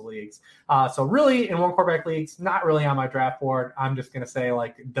those types of leagues. So really, in one quarterback leagues, not really on my draft board. I'm just going to say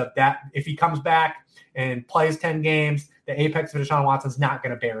that if he comes back and plays 10 games, the apex of Deshaun Watson's not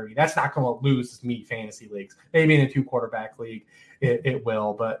going to bury me. That's not going to lose me fantasy leagues. Maybe in a 2 quarterback league, it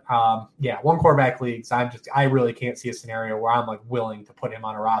will. But one quarterback leagues, I really can't see a scenario where I'm willing to put him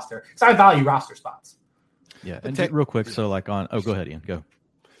on a roster because I value roster spots. Yeah, and real quick, so go ahead, Ian, go.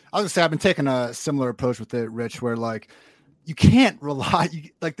 I was gonna say I've been taking a similar approach with it, Rich, where you can't rely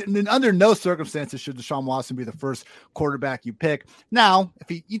under no circumstances should Deshaun Watson be the first quarterback you pick. Now,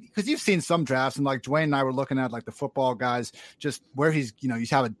 because you've seen some drafts and Dwayne and I were looking at the football guys, just where he's, you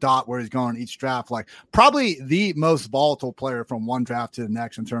have a dot where he's going each draft, probably the most volatile player from one draft to the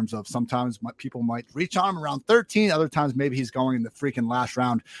next in terms of sometimes people might reach on him around 13. Other times, maybe he's going in the freaking last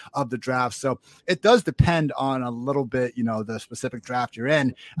round of the draft. So it does depend on a little bit, the specific draft you're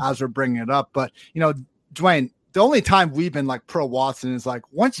in as we're bringing it up. But, Dwayne, the only time we've been like pro Watson is like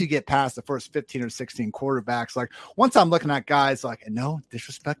once you get past the first 15 or 16 quarterbacks, like once I'm looking at guys like, and no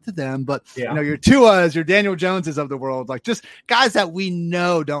disrespect to them, but your Tuas, your Daniel Joneses of the world, like just guys that we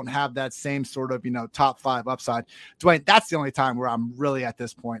know don't have that same sort of, top 5 upside. Dwayne, that's the only time where I'm really at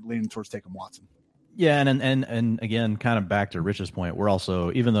this point leaning towards taking Watson. Yeah, and again, kind of back to Rich's point, we're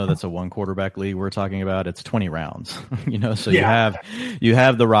also, even though that's a 1 quarterback league we're talking about, it's 20 rounds, so you have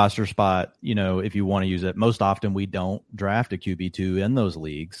the roster spot, if you want to use it. Most often we don't draft a QB2 in those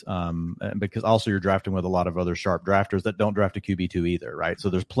leagues, because also you're drafting with a lot of other sharp drafters that don't draft a QB2 either, right? So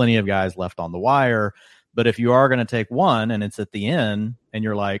there's plenty of guys left on the wire, but if you are going to take one and it's at the end and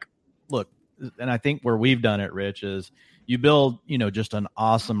you're like, look, and I think where we've done it, Rich, is you build, just an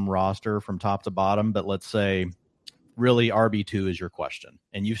awesome roster from top to bottom, but let's say really RB2 is your question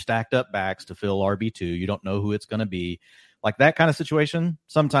and you've stacked up backs to fill RB2. You don't know who it's going to be. Like that kind of situation,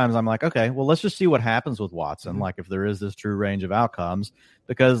 sometimes I'm like, okay, well, let's just see what happens with Watson. Like if there is this true range of outcomes,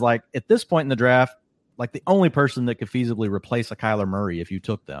 because like at this point in the draft, like the only person that could feasibly replace a Kyler Murray if you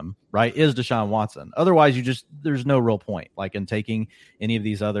took them, right, is Deshaun Watson. Otherwise, there's no real point like in taking any of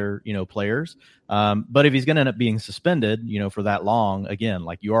these other, players. But if he's going to end up being suspended, for that long, again,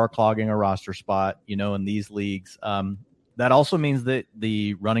 like you are clogging a roster spot, in these leagues. That also means that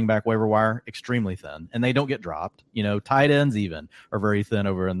the running back waiver wire extremely thin and they don't get dropped. Tight ends even are very thin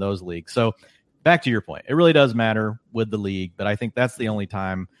over in those leagues. So back to your point, it really does matter with the league, but I think that's the only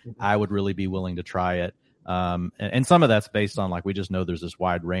time I would really be willing to try it. And some of that's based on like we just know there's this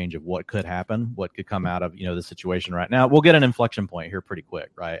wide range of what could happen, what could come out of the situation right now. We'll get an inflection point here pretty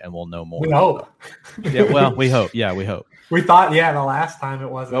quick, right? And we'll know more. We hope. Yeah, well, we hope. Yeah, we hope. We thought, the last time it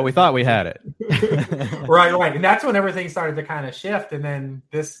wasn't. Well, we thought we had it. Right. And that's when everything started to kind of shift. And then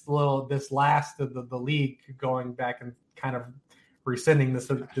this last of the league going back and kind of rescinding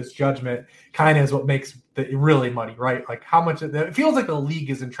this judgment kind of is what makes it really muddy, right? Like how much it feels like the league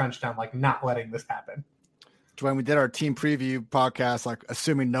is entrenched on like not letting this happen. When we did our team preview podcast, like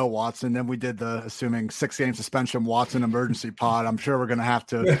assuming no Watson, then we did the assuming 6-game suspension Watson emergency pod. I'm sure we're going to have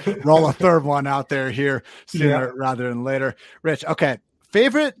to roll a third one out there here sooner rather than later. Rich, okay.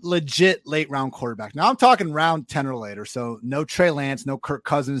 Favorite legit late round quarterback. Now I'm talking round 10 or later. So no Trey Lance, no Kirk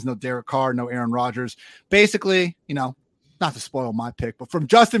Cousins, no Derek Carr, no Aaron Rodgers. Basically, not to spoil my pick, but from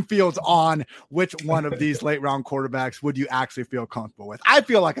Justin Fields on, which one of these late round quarterbacks would you actually feel comfortable with? I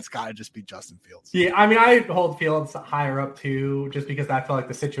feel like it's got to just be Justin Fields. Yeah, I mean, I hold Fields higher up too, just because I feel like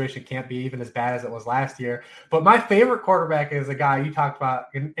the situation can't be even as bad as it was last year. But my favorite quarterback is a guy you talked about.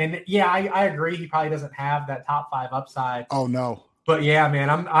 And I agree. He probably doesn't have that top 5 upside. Oh, no. But yeah,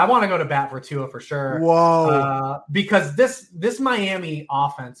 man, I want to go to bat for Tua for sure. Whoa! Because this Miami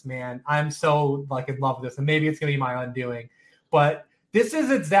offense, man, I'm so like in love with this, and maybe it's gonna be my undoing. But this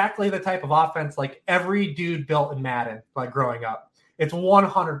is exactly the type of offense like every dude built in Madden, like growing up. It's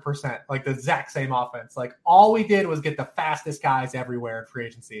 100% like the exact same offense. Like all we did was get the fastest guys everywhere in free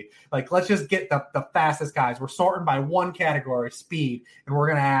agency. Like let's just get the fastest guys. We're sorting by one category, speed, and we're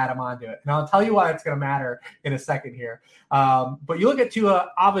going to add them onto it. And I'll tell you why it's going to matter in a second here. But you look at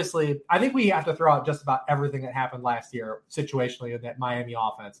Tua, obviously, I think we have to throw out just about everything that happened last year situationally in that Miami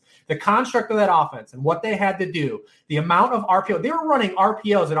offense. The construct of that offense and what they had to do, the amount of RPO. They were running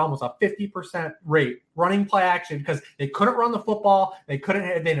RPOs at almost a 50% rate, running play action because they couldn't run the football. They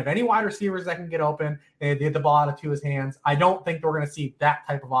didn't have any wide receivers that can get open. They get the ball out of Tua's hands. I don't think we're going to see that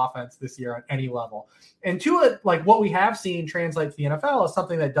type of offense this year on any level. And Tua, like what we have seen translate to the NFL is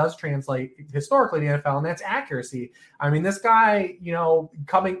something that does translate historically to the NFL, and that's accuracy. I mean, this guy,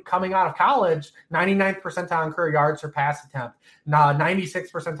 coming out of college, 99th percentile in career yards per pass attempt,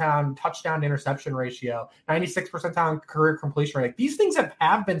 96th percentile in touchdown to interception ratio, 96th percentile in career completion rate. These things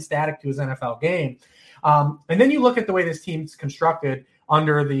have been static to his NFL game. And then you look at the way this team's constructed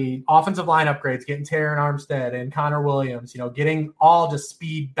under the offensive line upgrades, getting Terron Armstead and Connor Williams, getting all just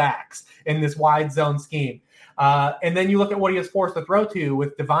speed backs in this wide zone scheme. And then you look at what he was forced to throw to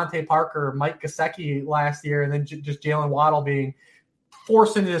with Devontae Parker, Mike Gesicki last year, and then just Jalen Waddle being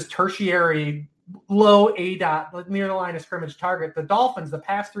forced into this tertiary low ADOT, near the line of scrimmage target. The Dolphins, the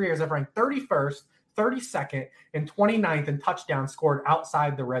past 3 years, have ranked 31st, 32nd, and 29th in touchdowns scored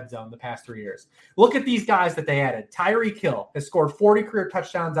outside the red zone the past 3 years. Look at these guys that they added. Tyreek Hill has scored 40 career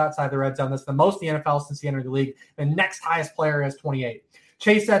touchdowns outside the red zone. That's the most in the NFL since he entered the league. The next highest player has 28.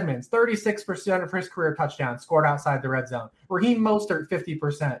 Chase Edmonds, 36% of his career touchdowns scored outside the red zone. Raheem Mostert,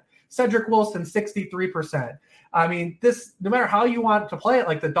 50%. Cedric Wilson, 63%. I mean, this, no matter how you want to play it,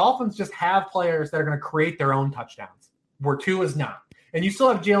 like the Dolphins just have players that are going to create their own touchdowns, where Tua is not. And you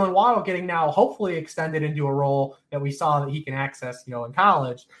still have Jalen Waddle getting now hopefully extended into a role that we saw that he can access, in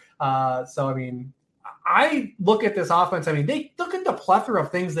college. So, I mean, I look at this offense. I mean, they look at the plethora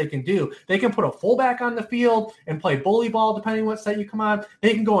of things they can do. They can put a fullback on the field and play bully ball, depending what set you come on.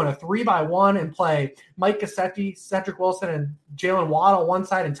 They can go in a 3-by-1 and play Mike Gesicki, Cedric Wilson, and Jalen Waddle one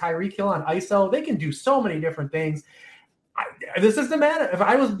side and Tyreek Hill on ISO. They can do so many different things. This is the matter. If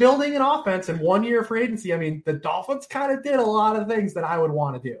I was building an offense in 1 year free agency, I mean, the Dolphins kind of did a lot of things that I would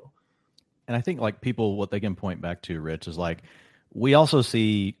want to do. And I think like people, what they can point back to, Rich, is like, we also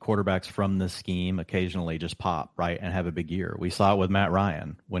see quarterbacks from this scheme occasionally just pop, right, and have a big year. We saw it with Matt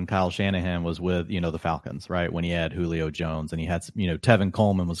Ryan when Kyle Shanahan was with, the Falcons, right, when he had Julio Jones and he had, Tevin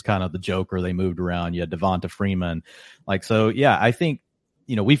Coleman was kind of the joker. They moved around. You had Devonta Freeman. I think,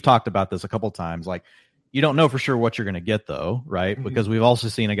 we've talked about this a couple times. Like, you don't know for sure what you're going to get, though, right? Mm-hmm. Because we've also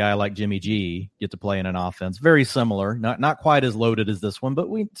seen a guy like Jimmy G get to play in an offense very similar, not quite as loaded as this one, but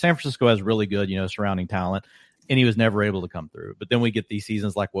San Francisco has really good, surrounding talent. And he was never able to come through. But then we get these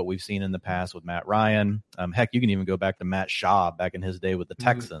seasons like what we've seen in the past with Matt Ryan. Heck, you can even go back to Matt Schaub back in his day with the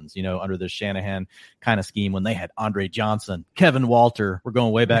Texans, under the Shanahan kind of scheme when they had Andre Johnson, Kevin Walter. We're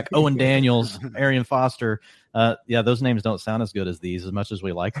going way back. Owen Daniels, Arian Foster. Those names don't sound as good as these as much as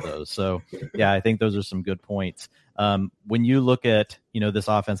we like those. So, I think those are some good points. When you look at, this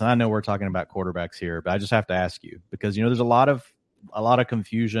offense, and I know we're talking about quarterbacks here, but I just have to ask you because, there's a lot of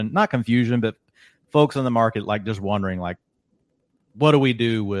confusion, not confusion, but folks in the market, like just wondering, like, what do we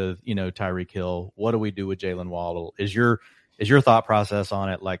do with, Tyreek Hill? What do we do with Jalen Waddle? Is your thought process on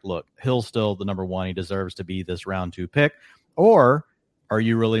it like, look, Hill's still the number one. He deserves to be this round 2 pick. Or are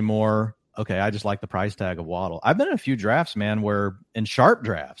you really more, okay, I just like the price tag of Waddle. I've been in a few drafts, man, in sharp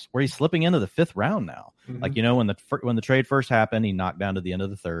drafts where he's slipping into the 5th round now. Mm-hmm. Like, when the trade first happened, he knocked down to the end of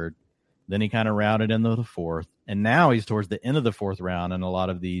the 3rd. Then he kind of rounded into the 4th. And now he's towards the end of the 4th round in a lot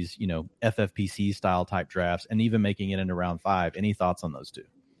of these, FFPC style type drafts and even making it into round 5. Any thoughts on those two?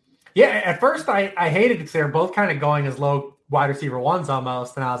 Yeah, at first I hated it because they were both kind of going as low wide receiver ones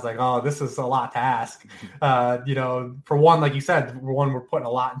almost. And I was like, oh, this is a lot to ask. For one, like you said, we're putting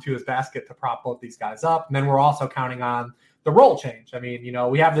a lot into his basket to prop both these guys up. And then we're also counting on the role change. I mean,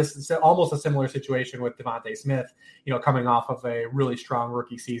 we have this almost a similar situation with Devontae Smith, coming off of a really strong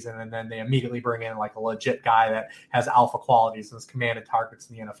rookie season. And then they immediately bring in like a legit guy that has alpha qualities and has commanded targets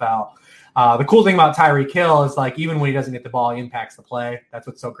in the NFL. The cool thing about Tyreek Hill is like, even when he doesn't get the ball, he impacts the play. That's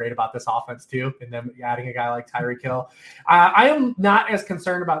what's so great about this offense too. And then adding a guy like Tyreek Hill. I am not as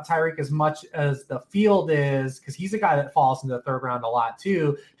concerned about Tyreek as much as the field is, because he's a guy that falls into the 3rd round a lot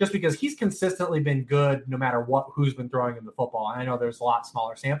too, just because he's consistently been good no matter who's been throwing him the football. And I know there's a lot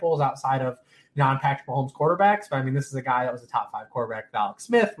smaller samples outside of non-Patrick Mahomes quarterbacks, but I mean, this is a guy that was a top 5 quarterback with Alex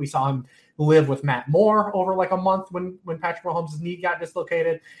Smith. We saw him live with Matt Moore over like a month when Patrick Mahomes' knee got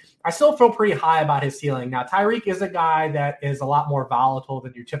dislocated. I still feel pretty high about his ceiling. Now, Tyreek is a guy that is a lot more volatile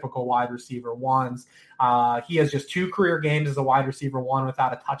than your typical wide receiver ones. He has just 2 career games as a wide receiver 1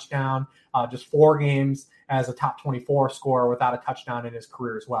 without a touchdown, just 4 games as a top 24 scorer without a touchdown in his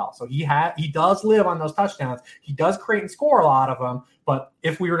career as well. So he does live on those touchdowns. He does create and score a lot of them. But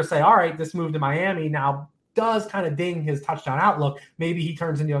if we were to say, all right, this move to Miami now does kind of ding his touchdown outlook, maybe he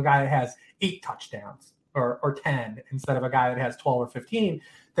turns into a guy that has 8 touchdowns or 10 instead of a guy that has 12 or 15,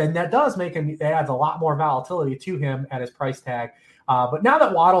 then that does make him, it adds a lot more volatility to him at his price tag. But now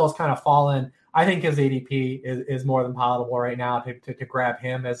that Waddle has kind of fallen, I think his ADP is more than palatable right now to grab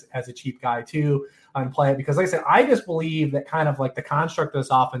him as a cheap guy too and play it. Because like I said, I just believe that kind of like the construct of this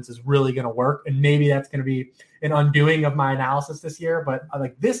offense is really going to work. And maybe that's going to be an undoing of my analysis this year. But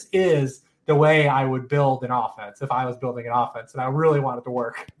like, this is the way I would build an offense if I was building an offense and I really want it to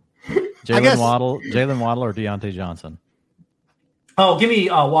work. Jalen Waddle or Deontay Johnson? Oh, give me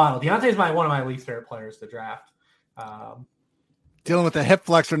Waddle. Deontay's one of my least favorite players to draft. Dealing with a hip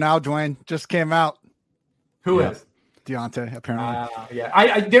flexor now, Dwayne. Just came out. Who is? Deontay, apparently.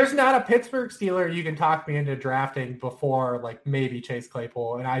 I there's not a Pittsburgh Steeler you can talk me into drafting before like maybe Chase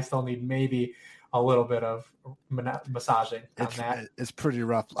Claypool, and I still need maybe a little bit of massaging on that. It's pretty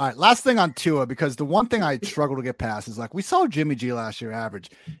rough. All right, last thing on Tua, because the one thing I struggle to get past is like we saw Jimmy G last year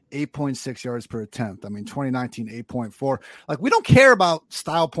average 8.6 yards per attempt. I mean, 2019, 8.4. Like, we don't care about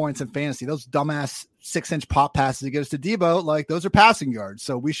style points in fantasy. Those dumbass 6-inch pop passes he gives to Debo, like those are passing yards.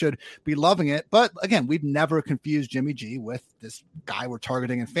 So we should be loving it. But again, we've never confused Jimmy G with this guy we're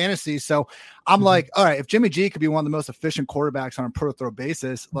targeting in fantasy. So I'm like, all right, if Jimmy G could be one of the most efficient quarterbacks on a per throw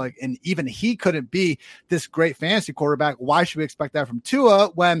basis, like, and even he couldn't be this great fantasy quarterback, why should we expect that from Tua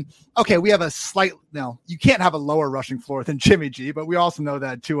when, okay, we have a slight, you can't have a lower rushing floor than Jimmy G, but we also know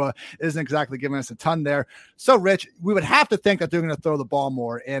that Tua isn't exactly giving us a ton there. So Rich, we would have to think that they're going to throw the ball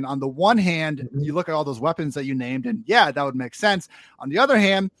more. And on the one hand, you look at all those weapons that you named, and yeah, that would make sense. On the other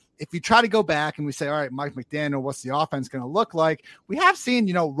hand, if you try to go back and we say, all right, Mike McDaniel, what's the offense going to look like? We have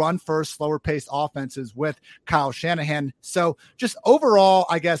seen, run first, slower paced offenses with Kyle Shanahan. So just overall,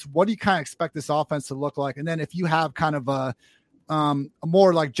 I guess, what do you kind of expect this offense to look like? And then if you have kind of a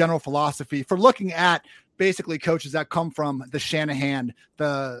more like general philosophy for looking at basically coaches that come from the Shanahan,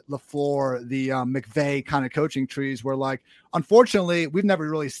 the LaFleur, the McVay kind of coaching trees where, like, unfortunately, we've never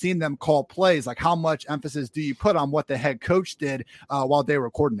really seen them call plays. Like, how much emphasis do you put on what the head coach did while they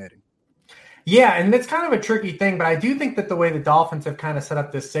were coordinating? Yeah, and it's kind of a tricky thing, but I do think that the way the Dolphins have kind of set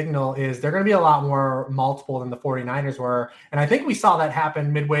up this signal is they're going to be a lot more multiple than the 49ers were. And I think we saw that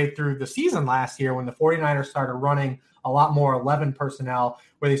happen midway through the season last year when the 49ers started running a lot more 11 personnel,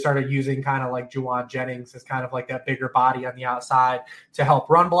 where they started using kind of like Juwan Jennings as kind of like that bigger body on the outside to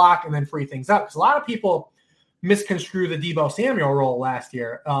help run block and then free things up. Because a lot of people misconstrue the Deebo Samuel role last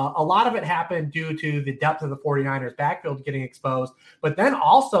year. A lot of it happened due to the depth of the 49ers backfield getting exposed. But then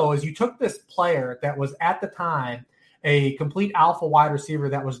also, as you took this player that was at the time a complete alpha wide receiver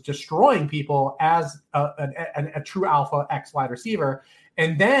that was destroying people as a true alpha X wide receiver,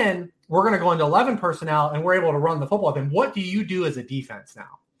 and then we're going to go into 11 personnel and we're able to run the football, then what do you do as a defense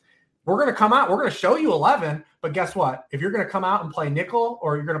now? We're going to come out, we're going to show you 11, but guess what? If you're going to come out and play nickel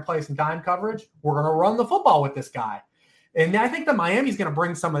or you're going to play some dime coverage, we're going to run the football with this guy. And I think that Miami's going to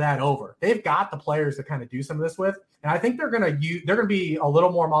bring some of that over. They've got the players to kind of do some of this with. And I think they're going to be a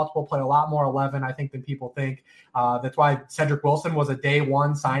little more multiple, play a lot more 11, I think, than people think. That's why Cedric Wilson was a day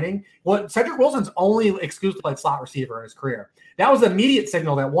one signing. Well, Cedric Wilson's only exclusively played slot receiver in his career. That was an immediate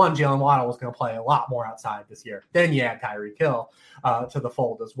signal that Jalen Waddle was going to play a lot more outside this year. Then you add Tyreek Hill to the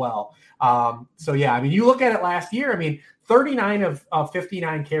fold as well. So, yeah, I mean, you look at it last year, I mean, 39 of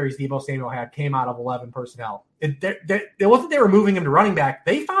 59 carries Deebo Samuel had came out of 11 personnel. It wasn't they were moving him to running back.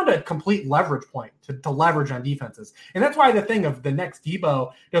 They found a complete leverage point to leverage on defenses. And that's why the thing of the next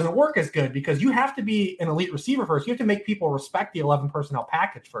Deebo doesn't work as good, because you have to be an elite receiver first. You have to make people respect the 11 personnel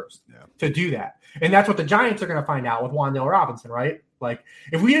package first to do that. And that's what the Giants are going to find out with Wan'Dale Robinson, right? Like,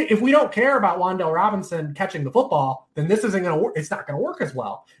 if we don't care about Wan'Dale Robinson catching the football, then this isn't going to work. It's not going to work as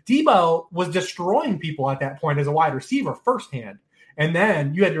well. Deebo was destroying people at that point as a wide receiver firsthand. And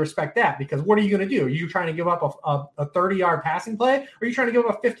then you had to respect that, because what are you going to do? Are you trying to give up a 30-yard passing play, or are you trying to give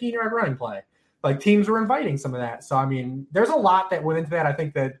up a 15-yard running play? Like, teams were inviting some of that. So, I mean, there's a lot that went into that. I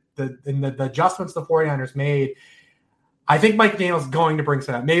think that the adjustments the 49ers made, I think Mike Daniel's going to bring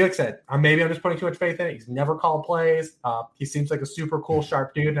some of that. Maybe, like I said, maybe I'm just putting too much faith in it. He's never called plays. He seems like a super cool,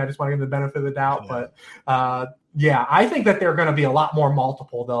 sharp dude, and I just want to give him the benefit of the doubt. Yeah. But, I think that they're going to be a lot more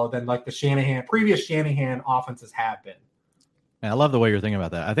multiple, though, than like the previous Shanahan offenses have been. I love the way you're thinking about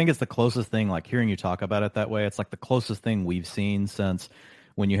that. I think it's the closest thing, like hearing you talk about it that way, it's like the closest thing we've seen since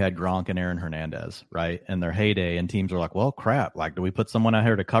when you had Gronk and Aaron Hernandez, right? In their heyday, and teams are like, well, crap, like, do we put someone out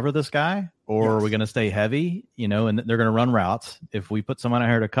here to cover this guy, or are we going to stay heavy, and they're going to run routes. If we put someone out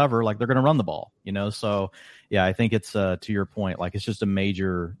here to cover, like, they're going to run the ball, So, yeah, I think it's to your point, like, it's just a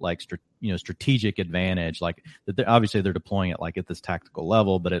major, like, strategic advantage, like that. Obviously they're deploying it like at this tactical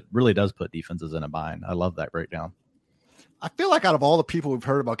level, but it really does put defenses in a bind. I love that breakdown. I feel like out of all the people we've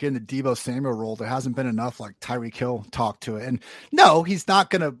heard about getting the Deebo Samuel role, there hasn't been enough like Tyreek Hill talk to it. And no, he's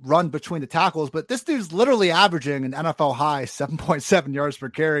not going to run between the tackles, but this dude's literally averaging an NFL high 7.7 yards per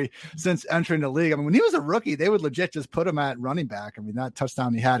carry since entering the league. I mean, when he was a rookie, they would legit just put him at running back. I mean, that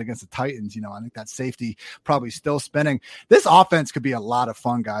touchdown he had against the Titans, I think that safety probably still spinning. This offense could be a lot of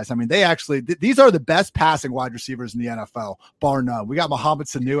fun, guys. I mean, they actually, these are the best passing wide receivers in the NFL, bar none. We got Mohamed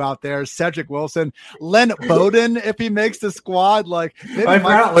Sanu out there, Cedric Wilson, Len Bowden, if he makes the squad, like I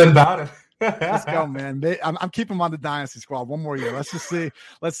forgot Lynn Bowden. Let's go, man. I'm keeping him on the dynasty squad one more year.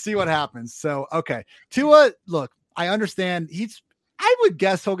 Let's see what happens. So, okay, Tua, look, I understand I would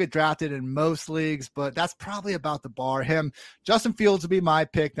guess he'll get drafted in most leagues, but that's probably about the bar. Justin Fields would be my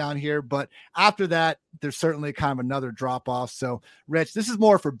pick down here, but after that, there's certainly kind of another drop off. So, Rich, this is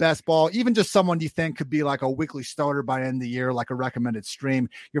more for best ball, even just someone you think could be like a weekly starter by the end of the year, like a recommended stream.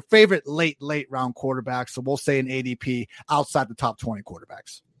 Your favorite late round quarterback. So we'll say an ADP outside the top 20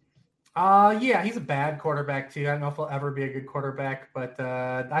 quarterbacks. Yeah, he's a bad quarterback too. I don't know if he'll ever be a good quarterback, but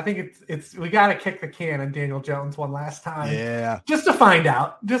I think it's we got to kick the can on Daniel Jones one last time. Yeah, just to find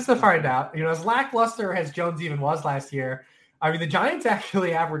out. As lackluster as Jones even was last year, I mean, the Giants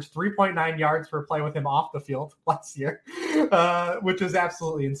actually averaged 3.9 yards per play with him off the field last year, which is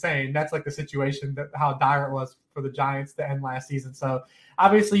absolutely insane. That's like the situation how dire it was for the Giants to end last season. So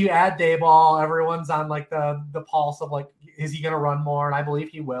obviously you add Dayball, everyone's on like the pulse of like, is he going to run more? And I believe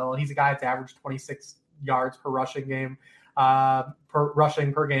he will. He's a guy that's averaged 26 yards per rushing game,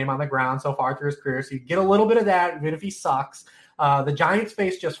 per game on the ground so far through his career. So you get a little bit of that, even if he sucks. The Giants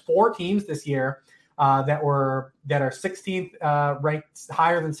faced just 4 teams this year that are 16th ranked,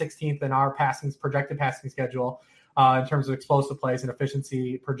 higher than 16th in our projected passing schedule in terms of explosive plays and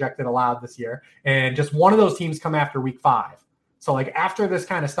efficiency projected allowed this year. And just one of those teams come after week 5. So like after this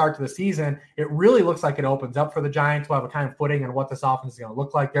kind of start to the season, it really looks like it opens up for the Giants. We'll have a kind of footing on what this offense is going to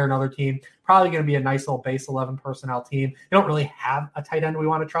look like. They're another team, probably going to be a nice little base 11 personnel team. They don't really have a tight end we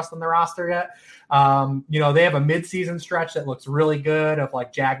want to trust on their roster yet. They have a midseason stretch that looks really good of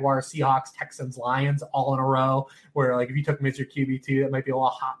like Jaguars, Seahawks, Texans, Lions all in a row, where like if you took him as your QB2, that might be a little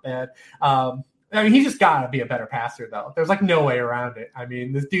hotbed. He's just got to be a better passer, though. There's like no way around it. I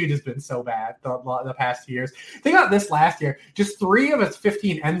mean, this dude has been so bad the past 2 years. Think about this last year. Just 3 of his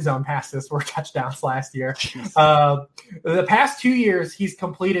 15 end zone passes were touchdowns last year. The past 2 years, he's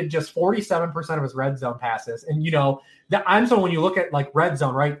completed just 47% of his red zone passes. And, so when you look at like red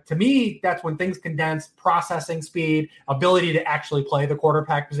zone, right, to me, that's when things condense, processing speed, ability to actually play the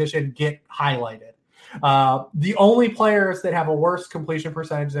quarterback position get highlighted. The only players that have a worse completion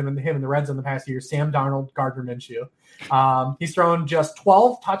percentage than him in the red zone the past year, Sam Darnold, Gardner Minshew. He's thrown just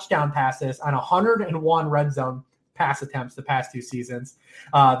 12 touchdown passes on 101 red zone pass attempts the past 2 seasons.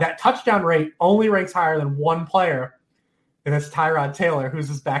 That touchdown rate only ranks higher than one player, and it's Tyrod Taylor, who's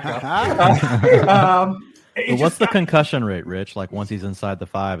his backup. What's the concussion rate, Rich? Like once he's inside the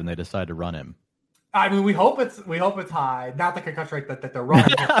 5 and they decide to run him? I mean, we hope it's high. Not the concussion rate that they're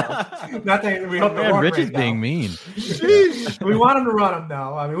running. Not that we hope the run Rich rate, is being mean. We want him to run them,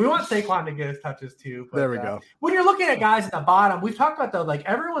 though. I mean, we want Saquon to get his touches too. But, there we go. When you're looking at guys at the bottom, we've talked about though, like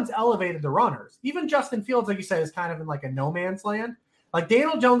everyone's elevated the runners. Even Justin Fields, like you said, is kind of in like a no man's land. Like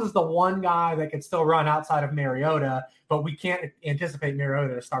Daniel Jones is the one guy that can still run outside of Mariota, but we can't anticipate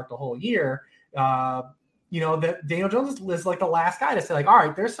Mariota to start the whole year. That Daniel Jones is like the last guy to say like, all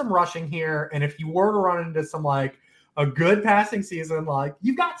right, there's some rushing here. And if you were to run into some like a good passing season, like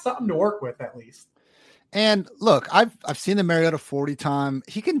you've got something to work with at least. And look, I've seen the Mariota 40 time.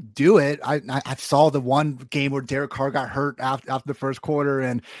 He can do it. I saw the one game where Derek Carr got hurt after the first quarter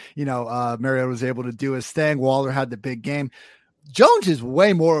and, Mariota was able to do his thing. Waller had the big game. Jones is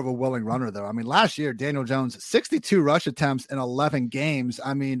way more of a willing runner, though. I mean, last year, Daniel Jones, 62 rush attempts in 11 games.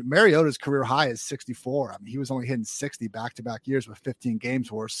 I mean, Mariota's career high is 64. I mean, he was only hitting 60 back-to-back years with 15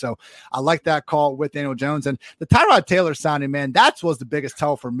 games worth. So I like that call with Daniel Jones. And the Tyrod Taylor signing, man, that was the biggest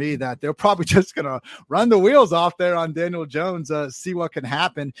tell for me that they're probably just going to run the wheels off there on Daniel Jones, see what can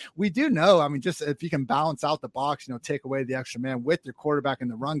happen. We do know, I mean, just if you can balance out the box, take away the extra man with your quarterback in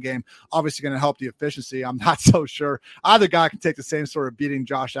the run game, obviously going to help the efficiency. I'm not so sure either guy can take the same sort of beating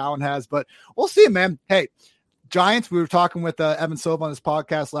Josh Allen has, but we'll see, man. Hey, Giants, we were talking with Evan Silva on this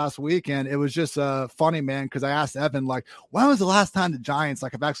podcast last week, and it was just funny, man, because I asked Evan, like, when was the last time the Giants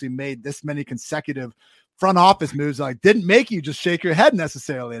have actually made this many consecutive front office moves like didn't make you just shake your head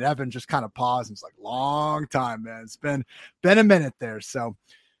necessarily? And Evan just kind of paused and was like, long time, man. It's been a minute there. So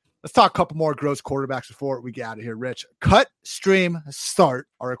let's talk a couple more gross quarterbacks before we get out of here, Rich. Cut, stream, start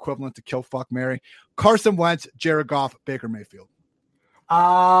are equivalent to kill, fuck, marry. Carson Wentz, Jared Goff, Baker Mayfield.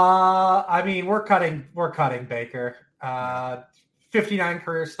 I mean, we're cutting Baker. 59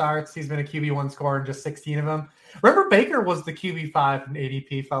 career starts. He's been a QB1 scorer in just 16 of them. Remember, Baker was the QB5 in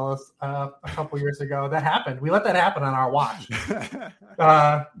ADP, fellas, a couple years ago. That happened. We let that happen on our watch.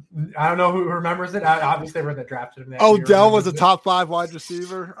 I don't know who remembers it. Obviously, everyone that drafted him. Odell was a top 5 wide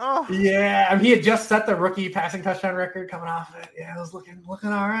receiver. Oh. Yeah, I mean, he had just set the rookie passing touchdown record coming off of it. Yeah, it was looking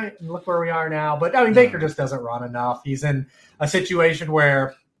all right. And look where we are now. But, I mean, Baker just doesn't run enough. He's in a situation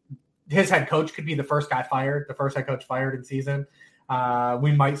where his head coach could be the first head coach fired in season.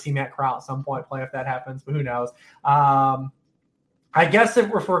 We might see Matt Corral at some point play if that happens, but who knows? I guess if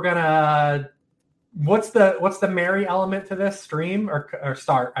we're gonna, what's the Mary element to this, stream or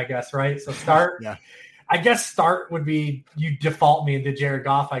start? I guess, right? So start. Yeah. I guess start would be you default me into Jared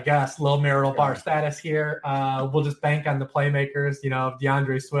Goff. I guess low marital bar status here. We'll just bank on the playmakers.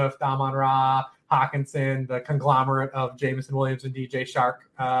 DeAndre Swift, Amon-Ra, Hawkinson, the conglomerate of Jameson Williams and DJ Shark.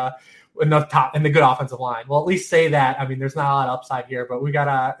 Enough top and the good offensive line. Well, at least say that. I mean, there's not a lot of upside here, but we got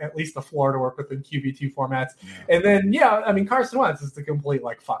at least the floor to work with in QB2 formats. Yeah. And then, Carson Wentz is the complete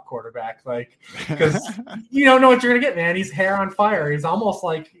fuck quarterback, because you don't know what you're gonna get, man. He's hair on fire. He's almost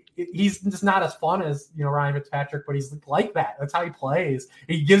like he's just not as fun as Ryan Fitzpatrick, but he's like that. That's how he plays.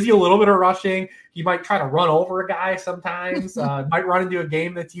 He gives you a little bit of rushing. He might try to run over a guy sometimes. Might run into a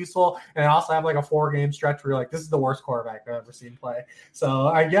game that's useful, and also have a 4-game stretch where you're like, this is the worst quarterback I've ever seen play. So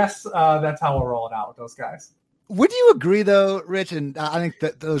I guess that's how we'll roll it out with those guys. Would you agree though, Rich? And I think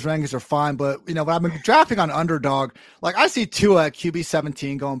that those rankings are fine, but when I'm drafting on underdog, like I see Tua at QB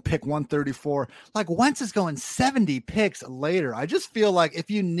 17 going pick 134, like Wentz is going 70 picks later. I just feel like if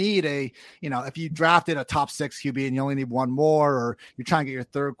you need if you drafted a top 6 QB and you only need one more, or you're trying to get your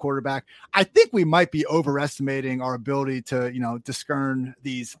third quarterback, I think we might be overestimating our ability to, discern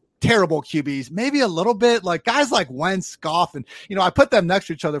these terrible QBs, maybe a little bit. Like guys like Wentz, Goff, and I put them next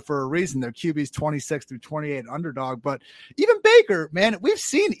to each other for a reason. They're QBs 26 through 28 underdog, but even Baker, man, we've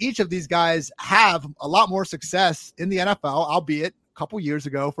seen each of these guys have a lot more success in the NFL, albeit a couple years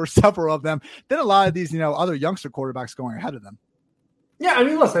ago for several of them, than a lot of these other youngster quarterbacks going ahead of them. Yeah, I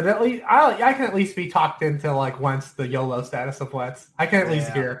mean, listen, at least I can at least be talked into like Wentz, the YOLO status of Wentz. I can at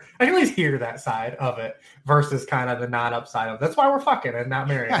least hear that side of it versus kind of the non-upside of it. That's why we're fucking and not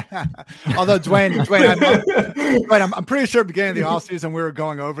married. Although Dwayne, I'm pretty sure at the beginning of the offseason we were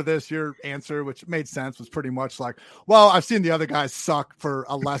going over this. Your answer, which made sense, was pretty much like, well, I've seen the other guys suck for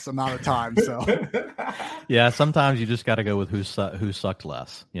a less amount of time. So yeah, sometimes you just got to go with who sucked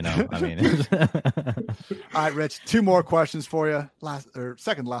less. I mean. All right, Rich, 2 more questions for you.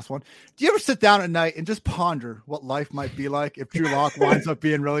 Second to last one. Do you ever sit down at night and just ponder what life might be like if Drew Lock winds up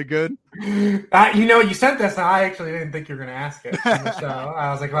being really good? You sent this, and I actually didn't think you were going to ask it. So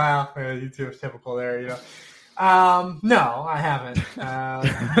I was like, wow, you two are typical there, No, I haven't.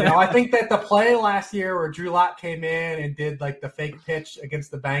 I think that the play last year where Drew Lock came in and did like the fake pitch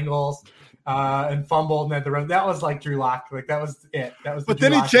against the Bengals and fumbled and had the run, that was like Drew Lock. Like that was it. That was. But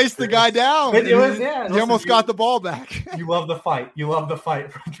then he chased the guy down. It was, yeah. He almost got the ball back. You love the fight. You love the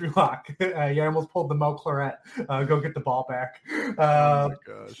fight from Drew Lock. You almost pulled the Mo Claret. Go get the ball back. Oh my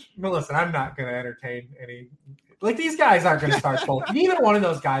gosh. But listen, I'm not going to entertain any. Like these guys aren't going to start both. Neither one of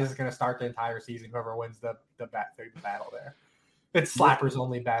those guys is going to start the entire season. Whoever wins the battle there. It's slappers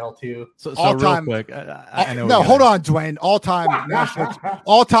only battle too. So real quick, I know. No, hold on, Dwayne.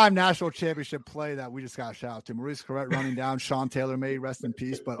 All-time national championship play that we just got a shout out to. Maurice Correct running down. Sean Taylor, may he rest in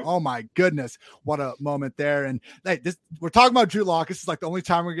peace. But oh my goodness, what a moment there! And hey, we're talking about Drew Lock. This is like the only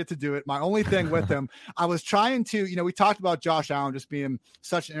time we get to do it. My only thing with him, I was trying to, we talked about Josh Allen just being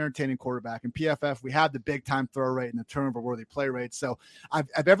such an entertaining quarterback. In PFF, we have the big time throw rate and the turnover-worthy play rate. So I've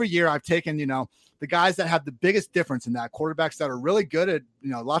every year I've taken, the guys that have the biggest difference in that, quarterbacks that are really good at,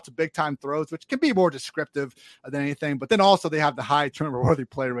 lots of big time throws, which can be more descriptive than anything, but then also they have the high turnover worthy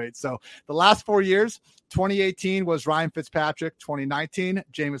play rate. So the last 4 years, 2018 was Ryan Fitzpatrick, 2019,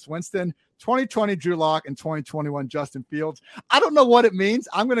 Jameis Winston, 2020 Drew Lock, and 2021 Justin Fields. I don't know what it means.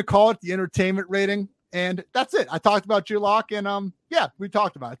 I'm going to call it the entertainment rating. And that's it. I talked about Drew Lock and we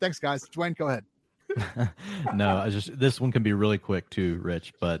talked about it. Thanks guys. Dwayne, go ahead. No, this one can be really quick too,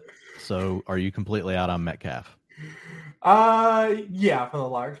 Rich, but so are you completely out on Metcalf? Yeah, for the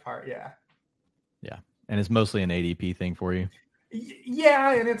large part. Yeah. And it's mostly an ADP thing for you.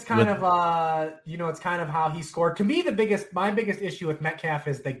 Yeah. And it's kind of, it's kind of how he scored. To me, my biggest issue with Metcalf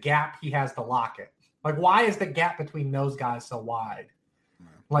is the gap he has to Lockett. Like, why is the gap between those guys so wide?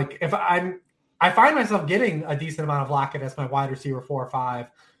 Like I find myself getting a decent amount of Lockett as my wide receiver 4 or 5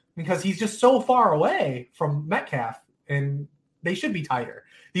 because he's just so far away from Metcalf and they should be tighter.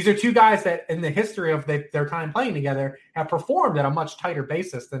 These are two guys that in the history of their time playing together have performed at a much tighter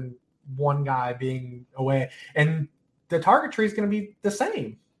basis than one guy being away. And the target tree is going to be the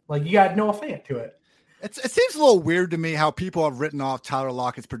same. Like you got Noah Fant to it. It seems a little weird to me how people have written off Tyler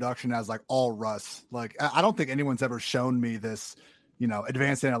Lockett's production as like all Russ. Like, I don't think anyone's ever shown me this,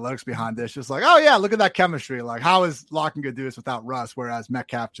 advanced analytics behind this. Just like, oh yeah, look at that chemistry. Like, how is Lockett going to do this without Russ? Whereas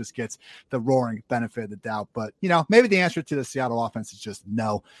Metcalf just gets the roaring benefit of the doubt. But, maybe the answer to the Seattle offense is just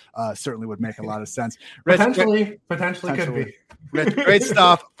no. Certainly would make a lot of sense. Rich, potentially could be. Rich, great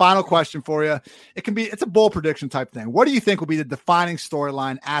stuff. Final question for you. It's a bold prediction type thing. What do you think will be the defining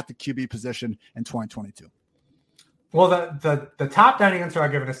storyline at the QB position in 2022? Well, the top down answer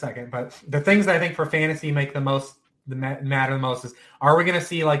I'll give in a second, but the things that I think for fantasy make matter the most is, are we going to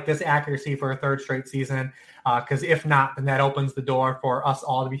see like this accuracy for a third straight season? Because if not, then that opens the door for us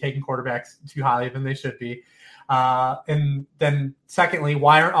all to be taking quarterbacks too highly than they should be. And then secondly,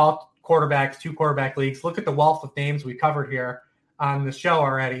 why aren't all quarterbacks 2 quarterback leagues? Look at the wealth of names we covered here on the show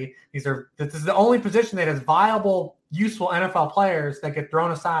already. This is the only position that has viable, useful NFL players that get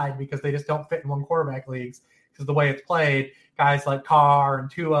thrown aside because they just don't fit in 1 quarterback leagues because of the way it's played. Guys like Carr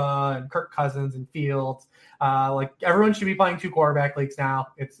and Tua and Kirk Cousins and Fields. Like everyone should be playing 2 quarterback leagues now.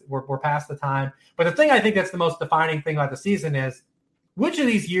 We're past the time. But the thing I think that's the most defining thing about the season is which of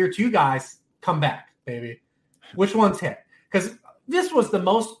these year 2 guys come back, baby? Which ones hit? Because this was the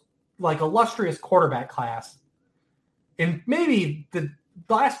most like illustrious quarterback class in maybe the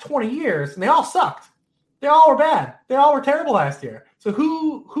last 20 years, and they all sucked. They all were bad. They all were terrible last year. So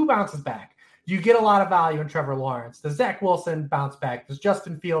who bounces back? You get a lot of value in Trevor Lawrence. Does Zach Wilson bounce back? Does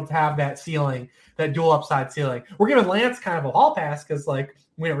Justin Fields have that ceiling, that dual upside ceiling? We're giving Lance kind of a hall pass because, like,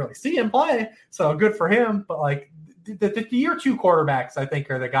 we don't really see him play. So good for him. But, like, the year 2 quarterbacks, I think,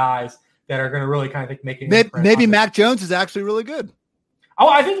 are the guys that are going to really kind of make it. Maybe Mac Jones is actually really good. Oh,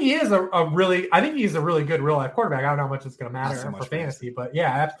 I think he is he's a really good real life quarterback. I don't know how much it's going to matter for fantasy, but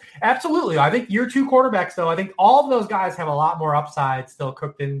yeah, absolutely. I think year 2 quarterbacks, though, I think all of those guys have a lot more upside still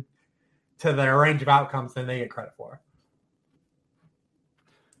cooked in to their range of outcomes than they get credit for.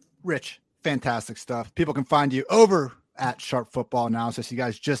 Rich, fantastic stuff. People can find you over at Sharp Football Analysis. You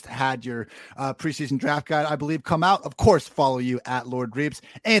guys just had your preseason draft guide, I believe, come out. Of course, follow you at Lord Reeves.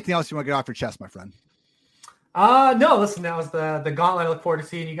 Anything else you want to get off your chest, my friend? No, listen, that was the gauntlet. I look forward to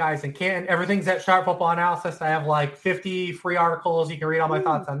seeing you guys in Canton. Everything's at Sharp Football Analysis. I have like 50 free articles. You can read all my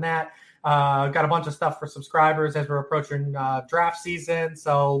thoughts on that. Got a bunch of stuff for subscribers as we're approaching draft season.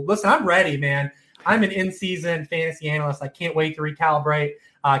 So listen, I'm ready, man. I'm an in-season fantasy analyst. I can't wait to recalibrate.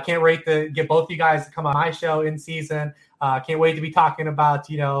 Can't wait to get both of you guys to come on my show in season. Can't wait to be talking about,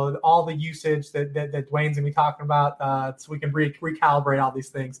 all the usage that Dwayne's going to be talking about so we can recalibrate all these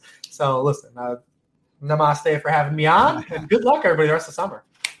things. So listen, namaste for having me on, and good luck, everybody, the rest of summer.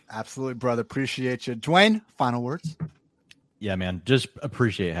 Absolutely, brother. Appreciate you. Dwayne, final words? Yeah, man, just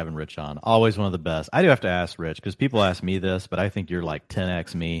appreciate having Rich on. Always one of the best. I do have to ask Rich, because people ask me this, but I think you're like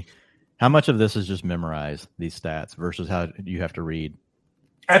 10x me. How much of this is just memorize these stats versus how you have to read?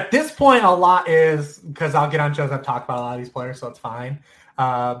 At this point, a lot is because I'll get on shows I've talked about a lot of these players, so it's fine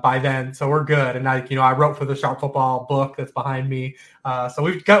by then. So we're good. And I wrote for the Sharp Football book that's behind me. So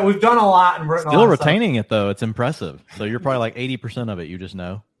we've done a lot and written. Still retaining it though. It's impressive. So you're probably like 80% of it. You just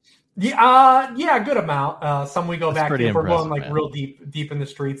know. Yeah, a good amount. Some we go back to. We're going like real deep in the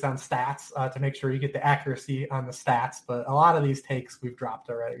streets on stats to make sure you get the accuracy on the stats. But a lot of these takes we've dropped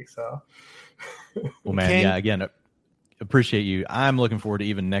already. So, well, man, yeah. Again, appreciate you. I'm looking forward to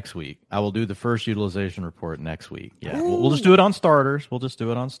even next week. I will do the first utilization report next week. Yeah, we'll just do it on starters.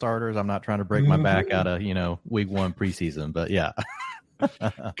 I'm not trying to break my back out of week 1 preseason, but yeah.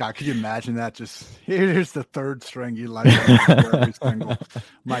 God, could you imagine that? Just here's the third string you like. Every single.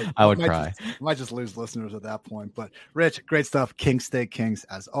 I would cry. Might just lose listeners at that point. But Rich, great stuff. Kings stay kings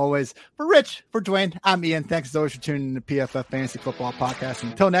as always. For Rich, for Dwayne, I'm Ian. Thanks as always for tuning in to PFF Fantasy Football Podcast.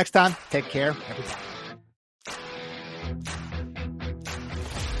 Until next time, take care, everybody.